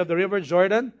eastern side of the river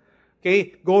Jordan.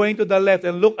 Okay, going to the left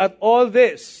and look at all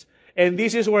this. And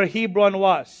this is where Hebron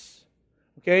was.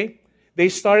 Okay? They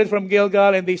started from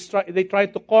Gilgal and they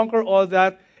tried to conquer all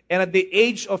that. And at the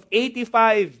age of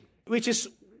 85, which is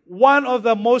one of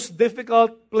the most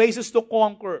difficult places to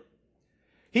conquer,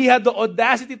 he had the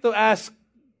audacity to ask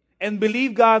and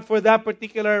believe God for that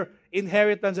particular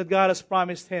inheritance that God has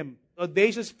promised him.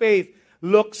 Audacious faith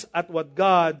looks at what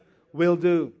God will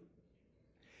do.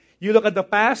 You look at the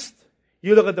past,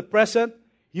 you look at the present,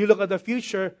 you look at the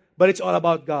future, but it's all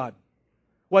about God.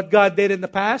 What God did in the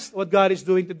past, what God is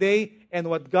doing today, and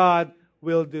what God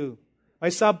will do. My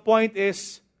sub-point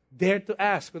is, dare to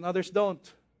ask when others don't.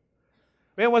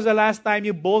 When was the last time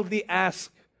you boldly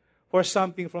asked for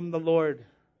something from the Lord?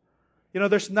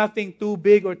 There's nothing too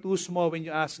big or too small when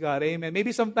you ask God. Amen.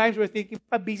 Maybe sometimes we're thinking,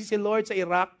 busy si Lord sa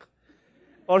Iraq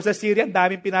or sa Syria,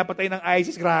 daming pinapatay ng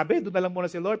ISIS. Grabe, doon na lang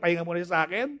muna si Lord, pahinga muna siya sa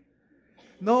akin.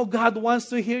 No, God wants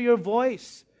to hear your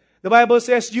voice. The Bible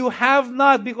says, you have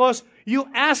not because you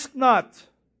ask not.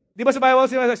 Di ba sa Bible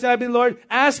sinabi ng Lord,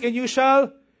 ask and you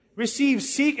shall receive,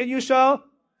 seek and you shall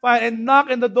find, and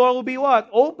knock and the door will be what?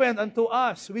 Open unto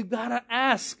us. We've got to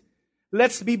ask.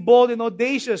 Let's be bold and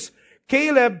audacious.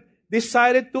 Caleb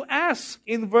decided to ask.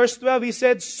 In verse 12, he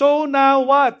said, so now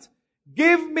what?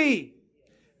 Give me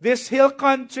this hill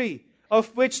country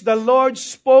of which the Lord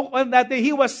spoke on that day.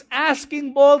 He was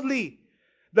asking boldly.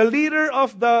 The leader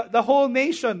of the whole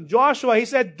nation, Joshua, he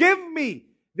said, give me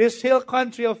this hill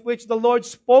country of which the Lord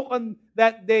spoke on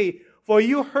that day. For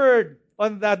you heard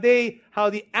on that day how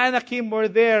the Anakim were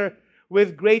there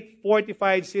with great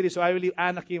fortified cities. So I believe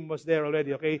Anakim was there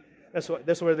already, okay?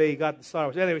 That's where they got the Star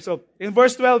Wars. Anyway, so in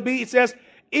verse 12b, it says,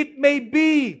 it may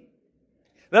be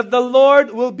that the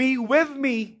Lord will be with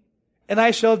me, and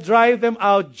I shall drive them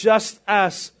out just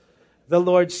as the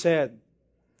Lord said.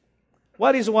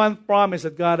 What is one promise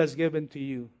that God has given to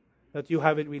you that you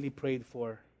haven't really prayed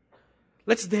for?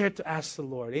 Let's dare to ask the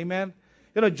Lord. Amen?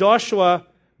 Joshua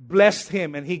blessed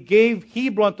him, and he gave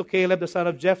Hebron to Caleb, the son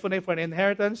of Jephunneh, for an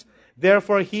inheritance.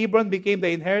 Therefore, Hebron became the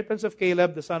inheritance of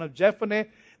Caleb, the son of Jephunneh,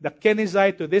 the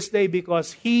Kenizzite, to this day,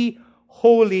 because he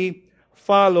wholly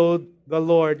followed the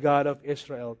Lord God of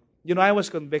Israel. I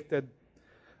was convicted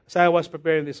as I was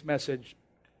preparing this message,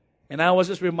 and I was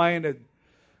just reminded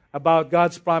about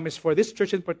God's promise for this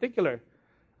church in particular.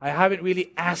 I haven't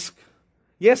really asked.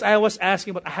 Yes, I was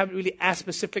asking, but I haven't really asked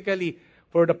specifically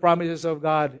for the promises of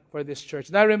God for this church.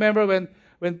 And I remember when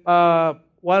when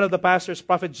one of the pastors,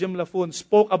 Prophet Jim Laffoon,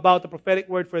 spoke about the prophetic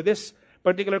word for this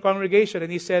particular congregation,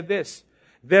 and he said this: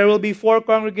 there will be 4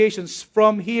 congregations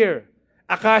from here.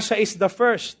 Acacia is the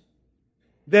first.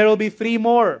 There will be 3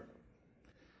 more.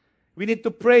 We need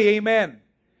to pray, amen.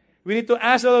 We need to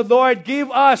ask the Lord,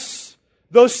 give us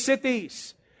those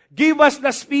cities. Give us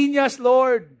Las Piñas,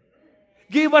 Lord.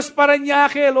 Give us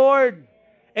Parañaque, Lord.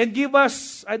 And give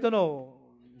us, I don't know,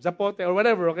 Zapote or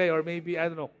whatever, okay? Or maybe, I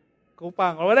don't know,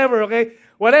 Kupang or whatever, okay?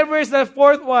 Whatever is the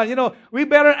 4th one, we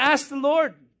better ask the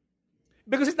Lord.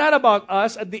 Because it's not about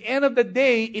us. At the end of the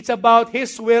day, it's about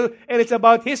His will and it's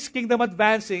about His kingdom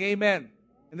advancing. Amen.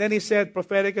 And then he said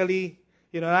prophetically,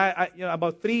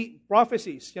 about 3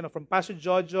 prophecies, from Pastor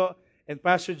Jojo and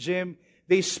Pastor Jim.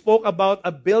 They spoke about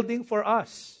a building for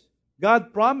us.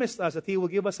 God promised us that He will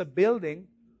give us a building.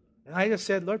 And I just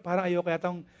said, Lord, parang ayoko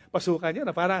yatang pasukan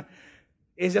yun. Parang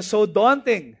it's just so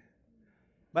daunting.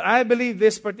 But I believe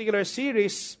this particular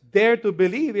series, Dare to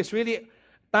Believe, is really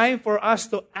time for us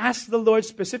to ask the Lord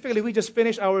specifically. We just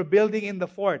finished our building in the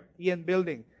fort, Ian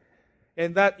building.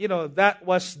 And that, that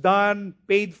was done,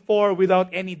 paid for without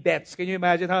any debts. Can you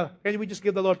imagine how? Can we just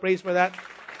give the Lord praise for that?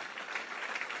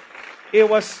 It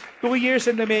was 2 years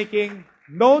in the making,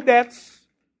 no debts,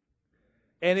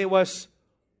 and it was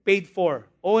paid for.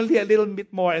 Only a little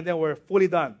bit more, and then we're fully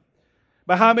done.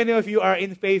 But how many of you are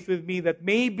in faith with me that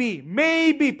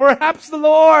maybe, perhaps the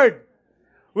Lord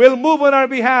will move on our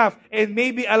behalf, and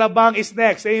maybe Alabang is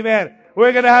next. Amen.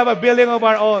 We're going to have a building of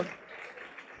our own.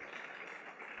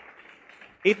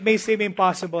 It may seem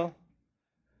impossible,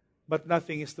 but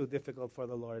nothing is too difficult for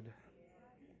the Lord.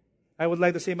 I would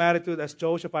like the same attitude as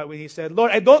Jehoshaphat when he said,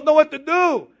 Lord, I don't know what to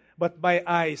do, but my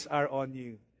eyes are on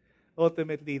you.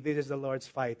 Ultimately, this is the Lord's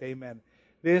fight. Amen.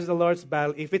 This is the Lord's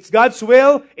battle. If it's God's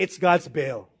will, it's God's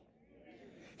bill.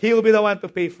 He will be the one to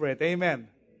pay for it. Amen.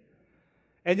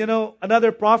 And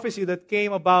another prophecy that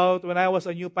came about when I was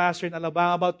a new pastor in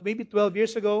Alabang about maybe 12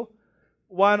 years ago,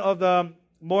 one of the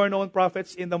more known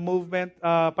prophets in the movement,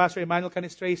 Pastor Emmanuel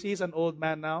Canistraci, he's an old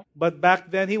man now. But back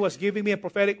then, he was giving me a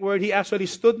prophetic word. He actually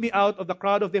stood me out of the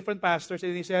crowd of different pastors,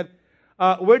 and he said,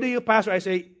 where do you pastor? I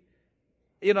say,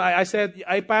 I said,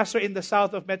 I pastor in the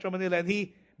south of Metro Manila. And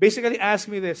he basically asked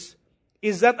me this,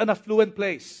 is that an affluent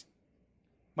place?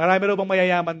 Marami raw bang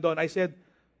mayayaman doon? I said,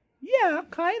 yeah,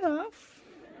 kind of.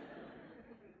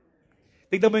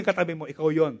 Tignan mo yung katabi mo,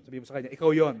 ikaw yon. Sabi mo sa kanya, ikaw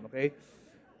yon, okay?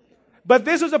 But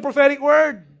this was a prophetic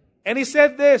word. And he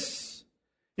said this,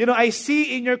 I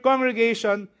see in your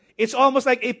congregation, it's almost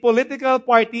like a political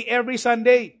party every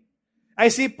Sunday. I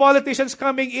see politicians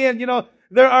coming in,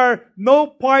 there are no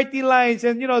party lines,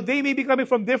 and they may be coming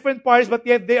from different parties, but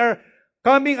yet they are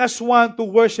coming as one to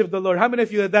worship the Lord. How many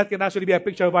of you that can actually be a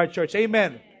picture of our church?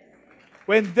 Amen.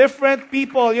 When different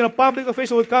people, public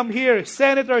officials would come here,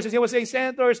 senators, as he was saying,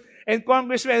 senators and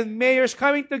congressmen and mayors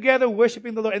coming together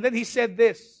worshiping the Lord. And then he said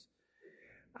this,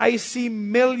 I see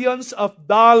millions of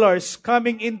dollars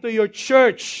coming into your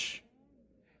church.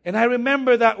 And I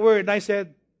remember that word. And I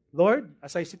said, Lord,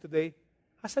 as I see today,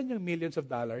 asan yung millions of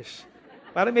dollars?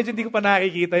 Parang medyo hindi ko pa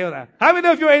nakikita yun. How many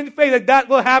of you are in faith that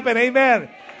will happen? Amen.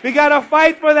 We gotta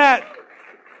fight for that.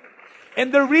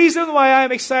 And the reason why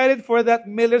I'm excited for that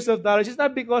millions of dollars is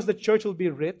not because the church will be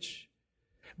rich,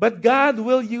 but God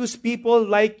will use people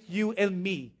like you and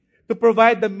me to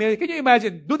provide the millions. Can you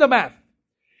imagine? Do the math.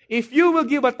 If you will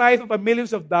give a tithe of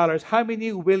millions of dollars, how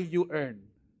many will you earn?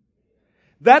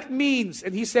 That means,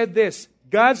 and he said this,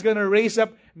 God's going to raise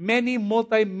up many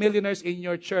multi-millionaires in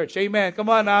your church. Amen. Come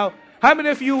on now. How many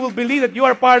of you will believe that you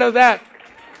are part of that?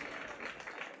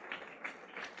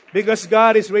 Because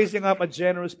God is raising up a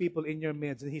generous people in your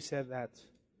midst. And he said that.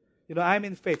 I'm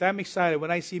in faith. I'm excited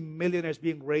when I see millionaires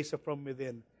being raised up from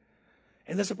within.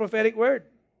 And that's a prophetic word.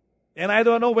 And I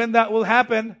don't know when that will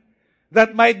happen.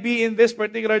 That might be in this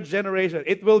particular generation.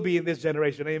 It will be in this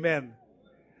generation. Amen.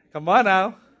 Come on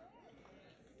now.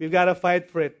 We've got to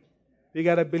fight for it. We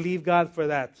got to believe God for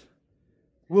that.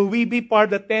 Will we be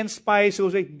part of the 10 spies who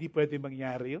say, hindi pwede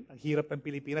mangyari yun? Ang hirap ng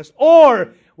Pilipinas.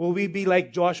 Or will we be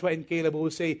like Joshua and Caleb who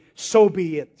will say, so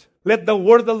be it. Let the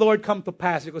word of the Lord come to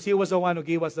pass because He was the one who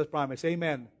gave us the promise.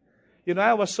 Amen.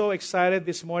 I was so excited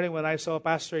this morning when I saw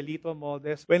Pastor Lito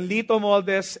Moldes. When Lito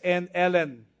Moldes and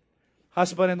Ellen,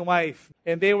 husband and wife,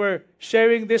 and they were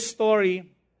sharing this story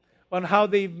on how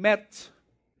they met.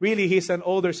 Really, he's an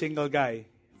older single guy,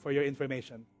 for your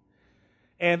information.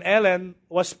 And Ellen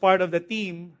was part of the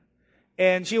team,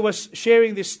 and she was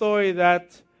sharing this story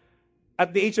that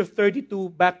at the age of 32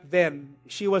 back then,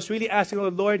 she was really asking, oh,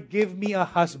 Lord, give me a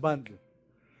husband.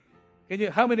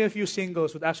 How many of you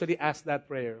singles would actually ask that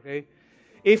prayer, okay?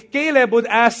 If Caleb would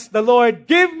ask the Lord,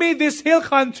 give me this hill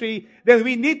country, then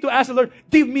we need to ask the Lord,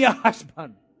 give me a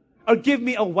husband or give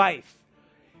me a wife.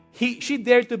 She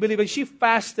dared to believe, and she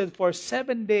fasted for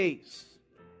 7 days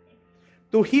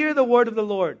to hear the word of the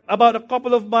Lord. About a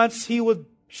couple of months,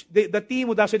 the team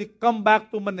would actually come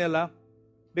back to Manila,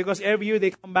 because every year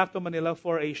they come back to Manila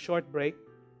for a short break.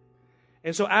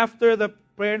 And so after the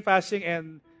prayer and fasting,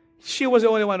 and she was the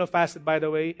only one who fasted, by the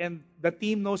way, and the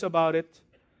team knows about it,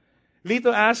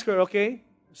 Lito asked her, okay,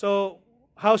 so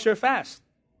how's your fast?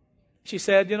 She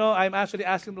said, I'm actually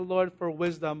asking the Lord for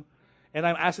wisdom, and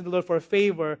I'm asking the Lord for a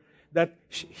favor that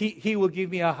He will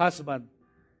give me a husband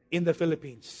in the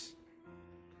Philippines.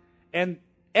 And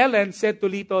Ellen said to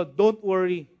Lito, don't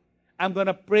worry, I'm going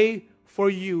to pray for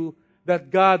you that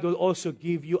God will also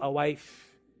give you a wife.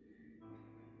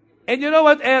 And you know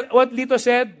what Lito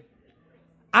said?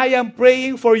 I am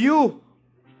praying for you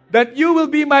that you will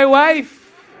be my wife.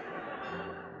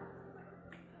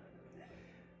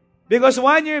 Because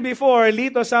 1 year before,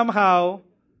 Lito somehow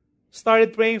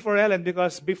started praying for Ellen,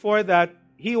 because before that,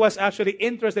 he was actually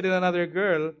interested in another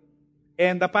girl,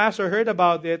 and the pastor heard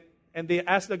about it, and they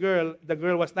asked the girl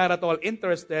was not at all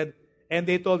interested, and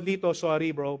they told Lito,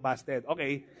 sorry bro, busted.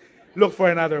 Okay, look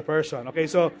for another person. Okay,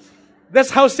 so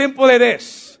that's how simple it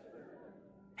is.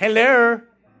 Hello,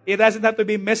 it doesn't have to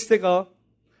be mystical.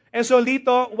 And so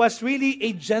Lito was really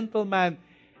a gentleman.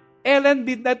 Ellen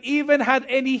did not even have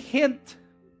any hint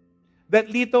that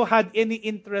Lito had any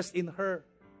interest in her,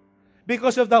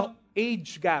 because of the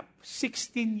age gap.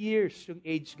 16 years yung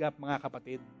age gap, mga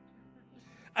kapatid.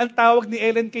 Ang tawag ni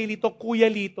Ellen kay Lito, Kuya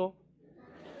Lito.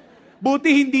 Buti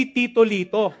hindi Tito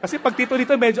Lito. Kasi pag Tito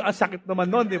Lito, medyo ang sakit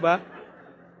naman nun, di ba?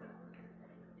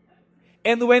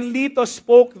 And when Lito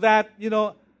spoke that,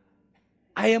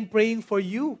 I am praying for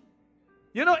you.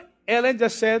 Ellen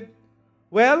just said,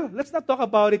 well, let's not talk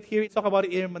about it here. Let's talk about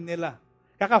it in Manila.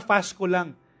 Kaka-fast ko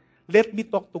lang. Let me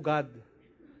talk to God.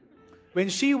 When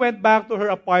she went back to her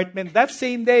apartment that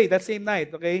same day, that same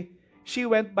night, okay? She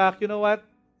went back, you know what?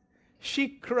 She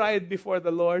cried before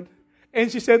the Lord.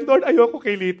 And she said, Lord, ayoko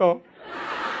kay Lito.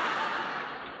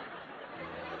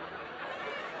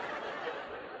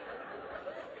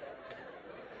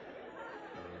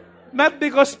 Not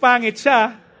because pangit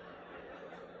siya,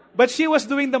 but she was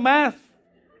doing the math.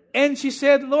 And she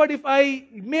said, Lord, if I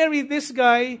marry this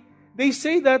guy, they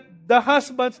say that the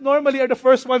husbands normally are the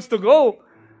first ones to go.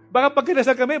 Baka pag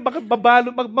kinasal kami, baka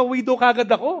mawido kagad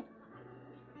ako.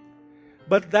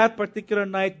 But that particular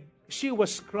night, she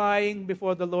was crying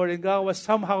before the Lord, and God was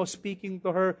somehow speaking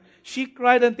to her. She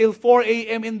cried until 4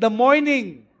 a.m. in the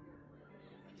morning.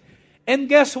 And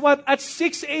guess what? At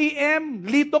 6 a.m.,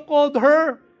 Lito called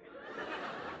her.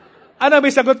 Ano,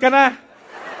 may sagot ka na?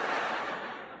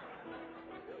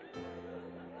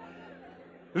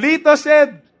 Lito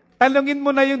said, tanungin mo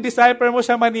na yung disciple mo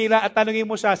sa Manila at tanungin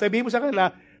mo siya, sabihin mo sa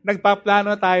kanila,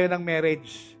 nagpaplano tayo ng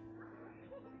marriage.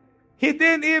 He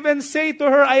didn't even say to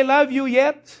her, I love you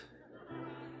yet.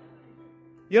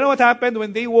 You know what happened? When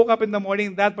they woke up in the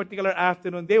morning that particular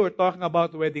afternoon, they were talking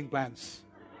about wedding plans.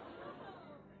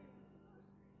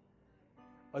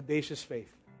 Audacious faith.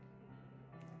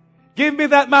 Give me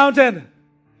that mountain.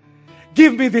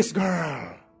 Give me this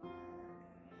girl.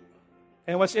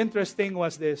 And what's interesting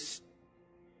was this.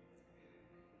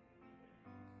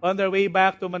 On their way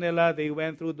back to Manila, they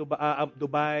went through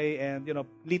Dubai, and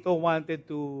Lito wanted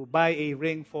to buy a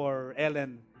ring for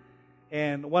Ellen.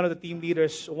 And one of the team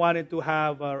leaders wanted to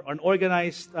have an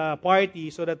organized party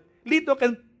so that Lito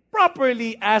can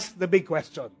properly ask the big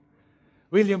question,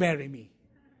 will you marry me?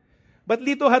 But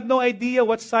Lito had no idea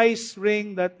what size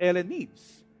ring that Ellen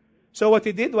needs. So what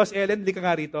he did was, Ellen, hindi ka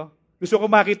nga rito. Gusto ko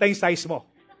makita yung size mo.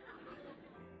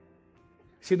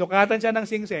 Sinukatan siya ng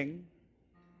singsing.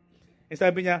 And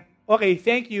sabi niya, okay,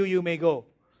 thank you, you may go.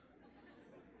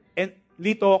 And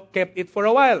Lito kept it for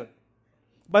a while.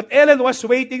 But Ellen was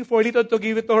waiting for Lito to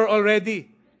give it to her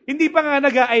already. Hindi pa nga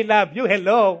I love you,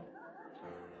 hello.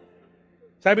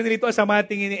 Sabi ni Lito, sama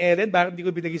tingin ni Ellen, bakit hindi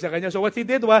ko binigay sa kanya? So what he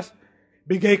did was,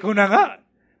 bigay ko na nga.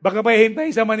 Baka pa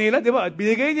hintay sa Manila, di ba?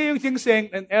 Binigay niya yung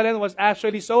singsing, and Ellen was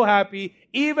actually so happy,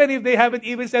 even if they haven't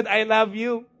even said, I love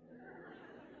you.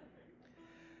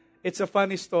 It's a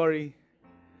funny story.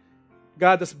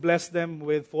 God has blessed them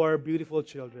with 4 beautiful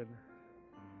children.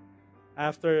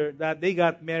 After that, they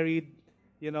got married,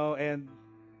 and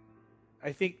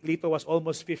I think Lito was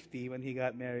almost 50 when he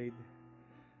got married.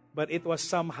 But it was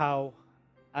somehow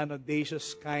an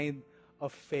audacious kind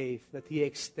of faith that he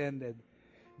extended.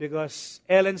 Because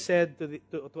Ellen said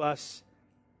to us,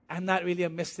 I'm not really a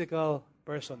mystical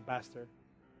person, Pastor.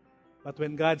 But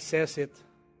when God says it,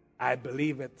 I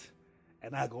believe it,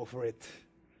 and I go for it.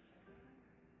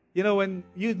 You know, when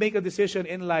you make a decision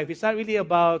in life, it's not really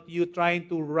about you trying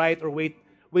to write or wait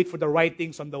for the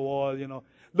writings on the wall, you know.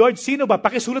 Lord, sino ba?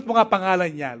 Pakisulat mo nga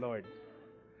pangalan niya, Lord.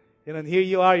 You know, and here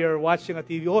you are, you're watching a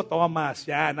TV. Oh, Thomas.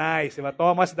 Yeah, nice. Diba?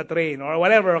 Thomas the train or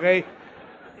whatever, okay?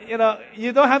 You know,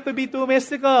 you don't have to be too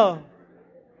mystical.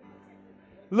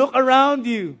 Look around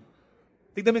you.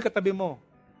 Tignan mo yung katabi mo.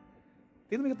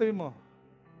 Tignan mo yung katabi mo.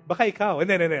 Baka ikaw.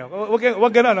 Hindi.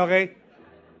 Wag ganon, okay?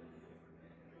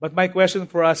 But my question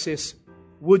for us is,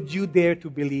 would you dare to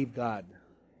believe God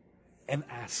and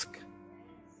ask?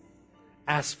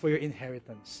 Ask for your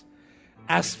inheritance.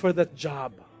 Ask for that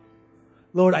job.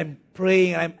 Lord, I'm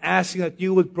praying, I'm asking that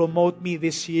you would promote me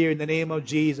this year in the name of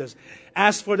Jesus.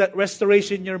 Ask for that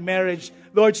restoration in your marriage.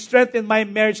 Lord, strengthen my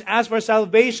marriage. Ask for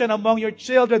salvation among your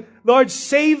children. Lord,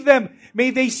 save them.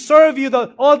 May they serve you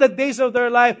all the days of their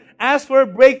life. Ask for a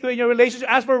breakthrough in your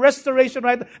relationship. Ask for restoration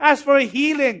right now. Ask for a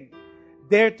healing.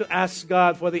 Dare to ask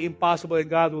God for the impossible, and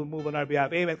God will move on our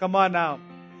behalf. Amen. Come on now.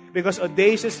 Because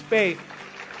audacious faith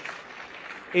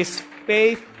is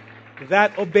faith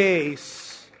that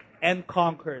obeys and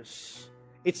conquers.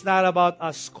 It's not about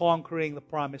us conquering the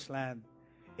promised land.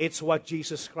 It's what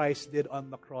Jesus Christ did on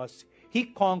the cross. He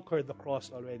conquered the cross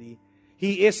already.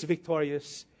 He is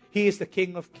victorious. He is the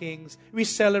King of Kings. We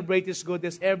celebrate His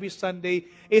goodness every Sunday.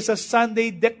 It's a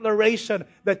Sunday declaration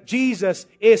that Jesus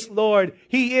is Lord.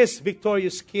 He is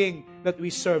victorious King that we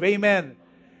serve. Amen.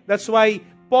 That's why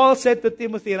Paul said to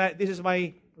Timothy, and this is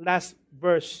my last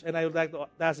verse, and I would like to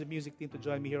ask the music team to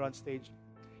join me here on stage.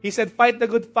 He said, fight the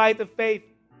good fight of faith.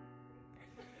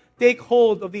 Take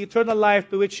hold of the eternal life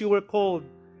to which you were called,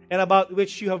 and about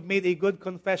which you have made a good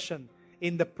confession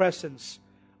in the presence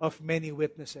of many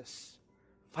witnesses.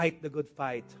 Fight the good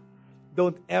fight.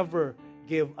 Don't ever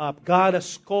give up. God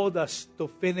has called us to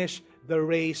finish the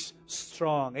race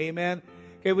strong. Amen.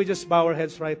 Can we just bow our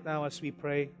heads right now as we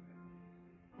pray?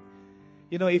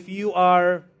 You know, if you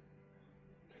are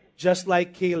just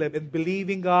like Caleb and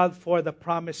believing God for the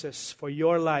promises for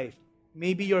your life,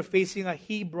 maybe you're facing a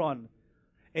Hebron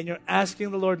and you're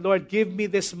asking the Lord, Lord, give me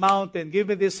this mountain, give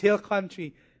me this hill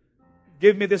country,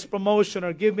 give me this promotion,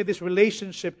 or give me this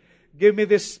relationship, give me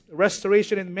this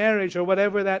restoration in marriage, or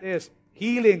whatever that is,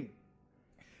 healing,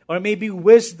 or maybe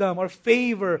wisdom or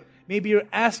favor. Maybe you're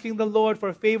asking the Lord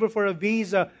for favor for a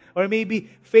visa, or maybe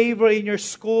favor in your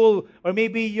school, or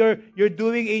maybe you're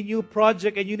doing a new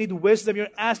project and you need wisdom. You're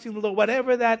asking the Lord,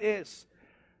 whatever that is.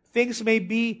 Things may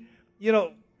be,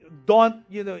 can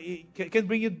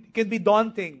be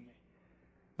daunting,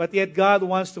 but yet God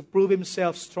wants to prove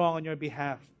Himself strong on your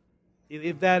behalf.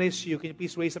 If that is you, can you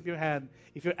please raise up your hand?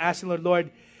 If you're asking the Lord,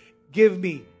 give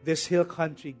me this hill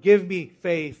country, give me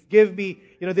faith, give me,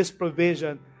 this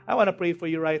provision. I want to pray for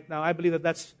you right now. I believe that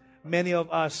that's many of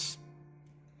us.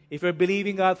 If you're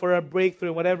believing God for a breakthrough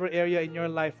in whatever area in your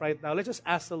life right now, let's just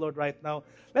ask the Lord right now.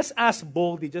 Let's ask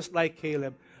boldly, just like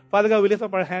Caleb. Father God, we lift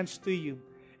up our hands to you.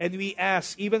 And we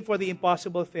ask, even for the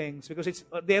impossible things, because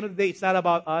at the end of the day, it's not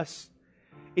about us.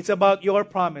 It's about your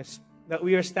promise that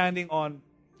we are standing on.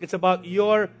 It's about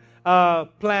your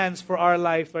plans for our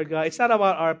life, Lord God. It's not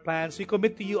about our plans. We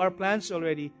commit to you our plans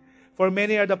already. For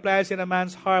many are the plans in a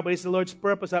man's heart, but it's the Lord's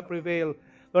purpose that prevail.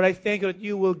 Lord, I thank you that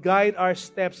you will guide our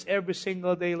steps every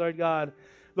single day, Lord God.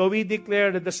 Lord, we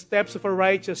declare that the steps of a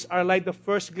righteous are like the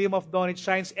first gleam of dawn. It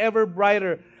shines ever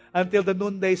brighter until the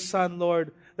noonday sun,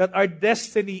 Lord. That our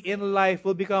destiny in life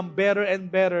will become better and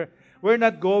better. We're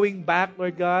not going back,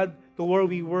 Lord God, to where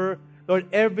we were. Lord,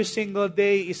 every single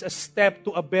day is a step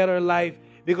to a better life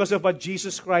because of what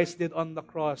Jesus Christ did on the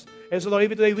cross. And so, Lord,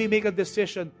 even today we make a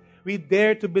decision. We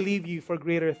dare to believe you for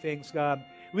greater things, God.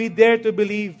 We dare to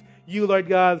believe you, Lord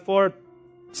God, for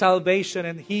salvation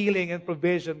and healing and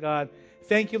provision, God.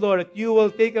 Thank you, Lord, that you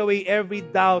will take away every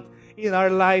doubt in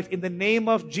our life. In the name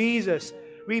of Jesus,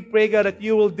 we pray, God, that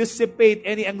you will dissipate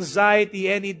any anxiety,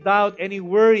 any doubt, any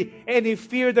worry, any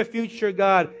fear of the future,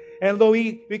 God. And Lord,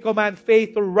 we command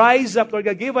faith to rise up, Lord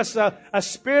God. Give us a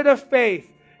spirit of faith,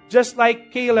 just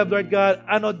like Caleb, Lord God,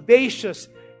 an audacious,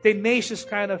 tenacious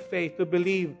kind of faith to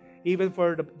believe even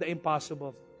for the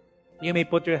impossible. You may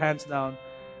put your hands down.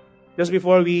 Just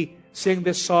before we sing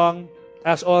this song,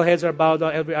 as all heads are bowed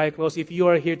down, every eye closed, if you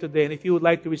are here today and if you would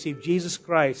like to receive Jesus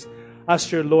Christ as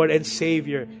your Lord and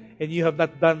Savior, and you have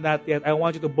not done that yet, I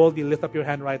want you to boldly lift up your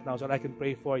hand right now so that I can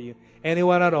pray for you.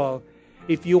 Anyone at all,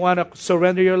 if you want to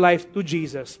surrender your life to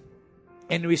Jesus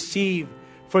and receive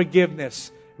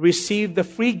forgiveness, receive the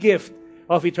free gift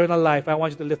of eternal life, I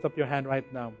want you to lift up your hand right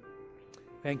now.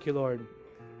 Thank you, Lord.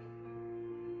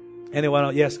 Anyone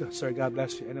else? Yes, sir, God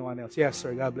bless you. Anyone else? Yes,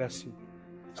 sir, God bless you.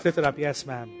 Just lift it up. Yes,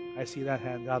 ma'am. I see that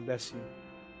hand. God bless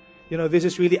you. This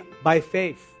is really by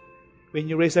faith. When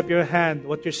you raise up your hand,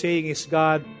 what you're saying is,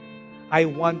 God, I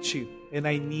want you and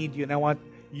I need you and I want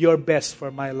your best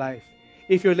for my life.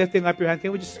 If you're lifting up your hand,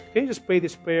 can you just pray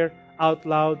this prayer out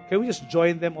loud? Can we just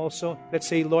join them also? Let's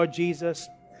say, Lord Jesus,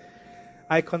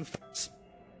 I confess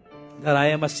that I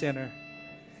am a sinner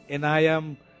and I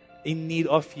am in need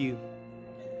of you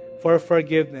for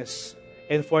forgiveness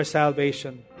and for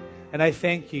salvation. And I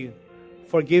thank you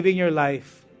for giving your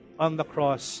life on the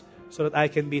cross so that I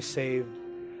can be saved.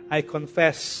 I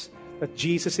confess that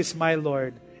Jesus is my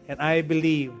Lord and I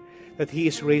believe that He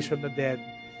is raised from the dead.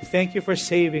 Thank you for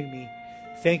saving me.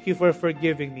 Thank you for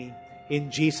forgiving me. In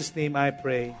Jesus' name I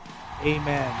pray.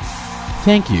 Amen.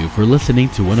 Thank you for listening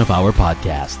to one of our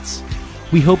podcasts.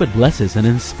 We hope it blesses and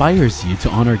inspires you to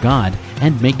honor God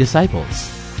and make disciples.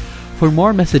 For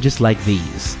more messages like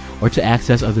these, or to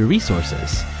access other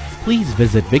resources, please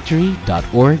visit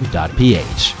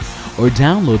victory.org.ph or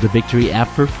download the Victory app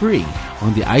for free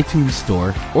on the iTunes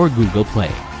Store or Google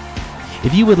Play.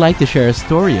 If you would like to share a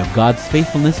story of God's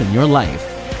faithfulness in your life,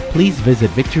 please visit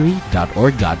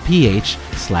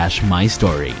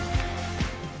victory.org.ph/mystory.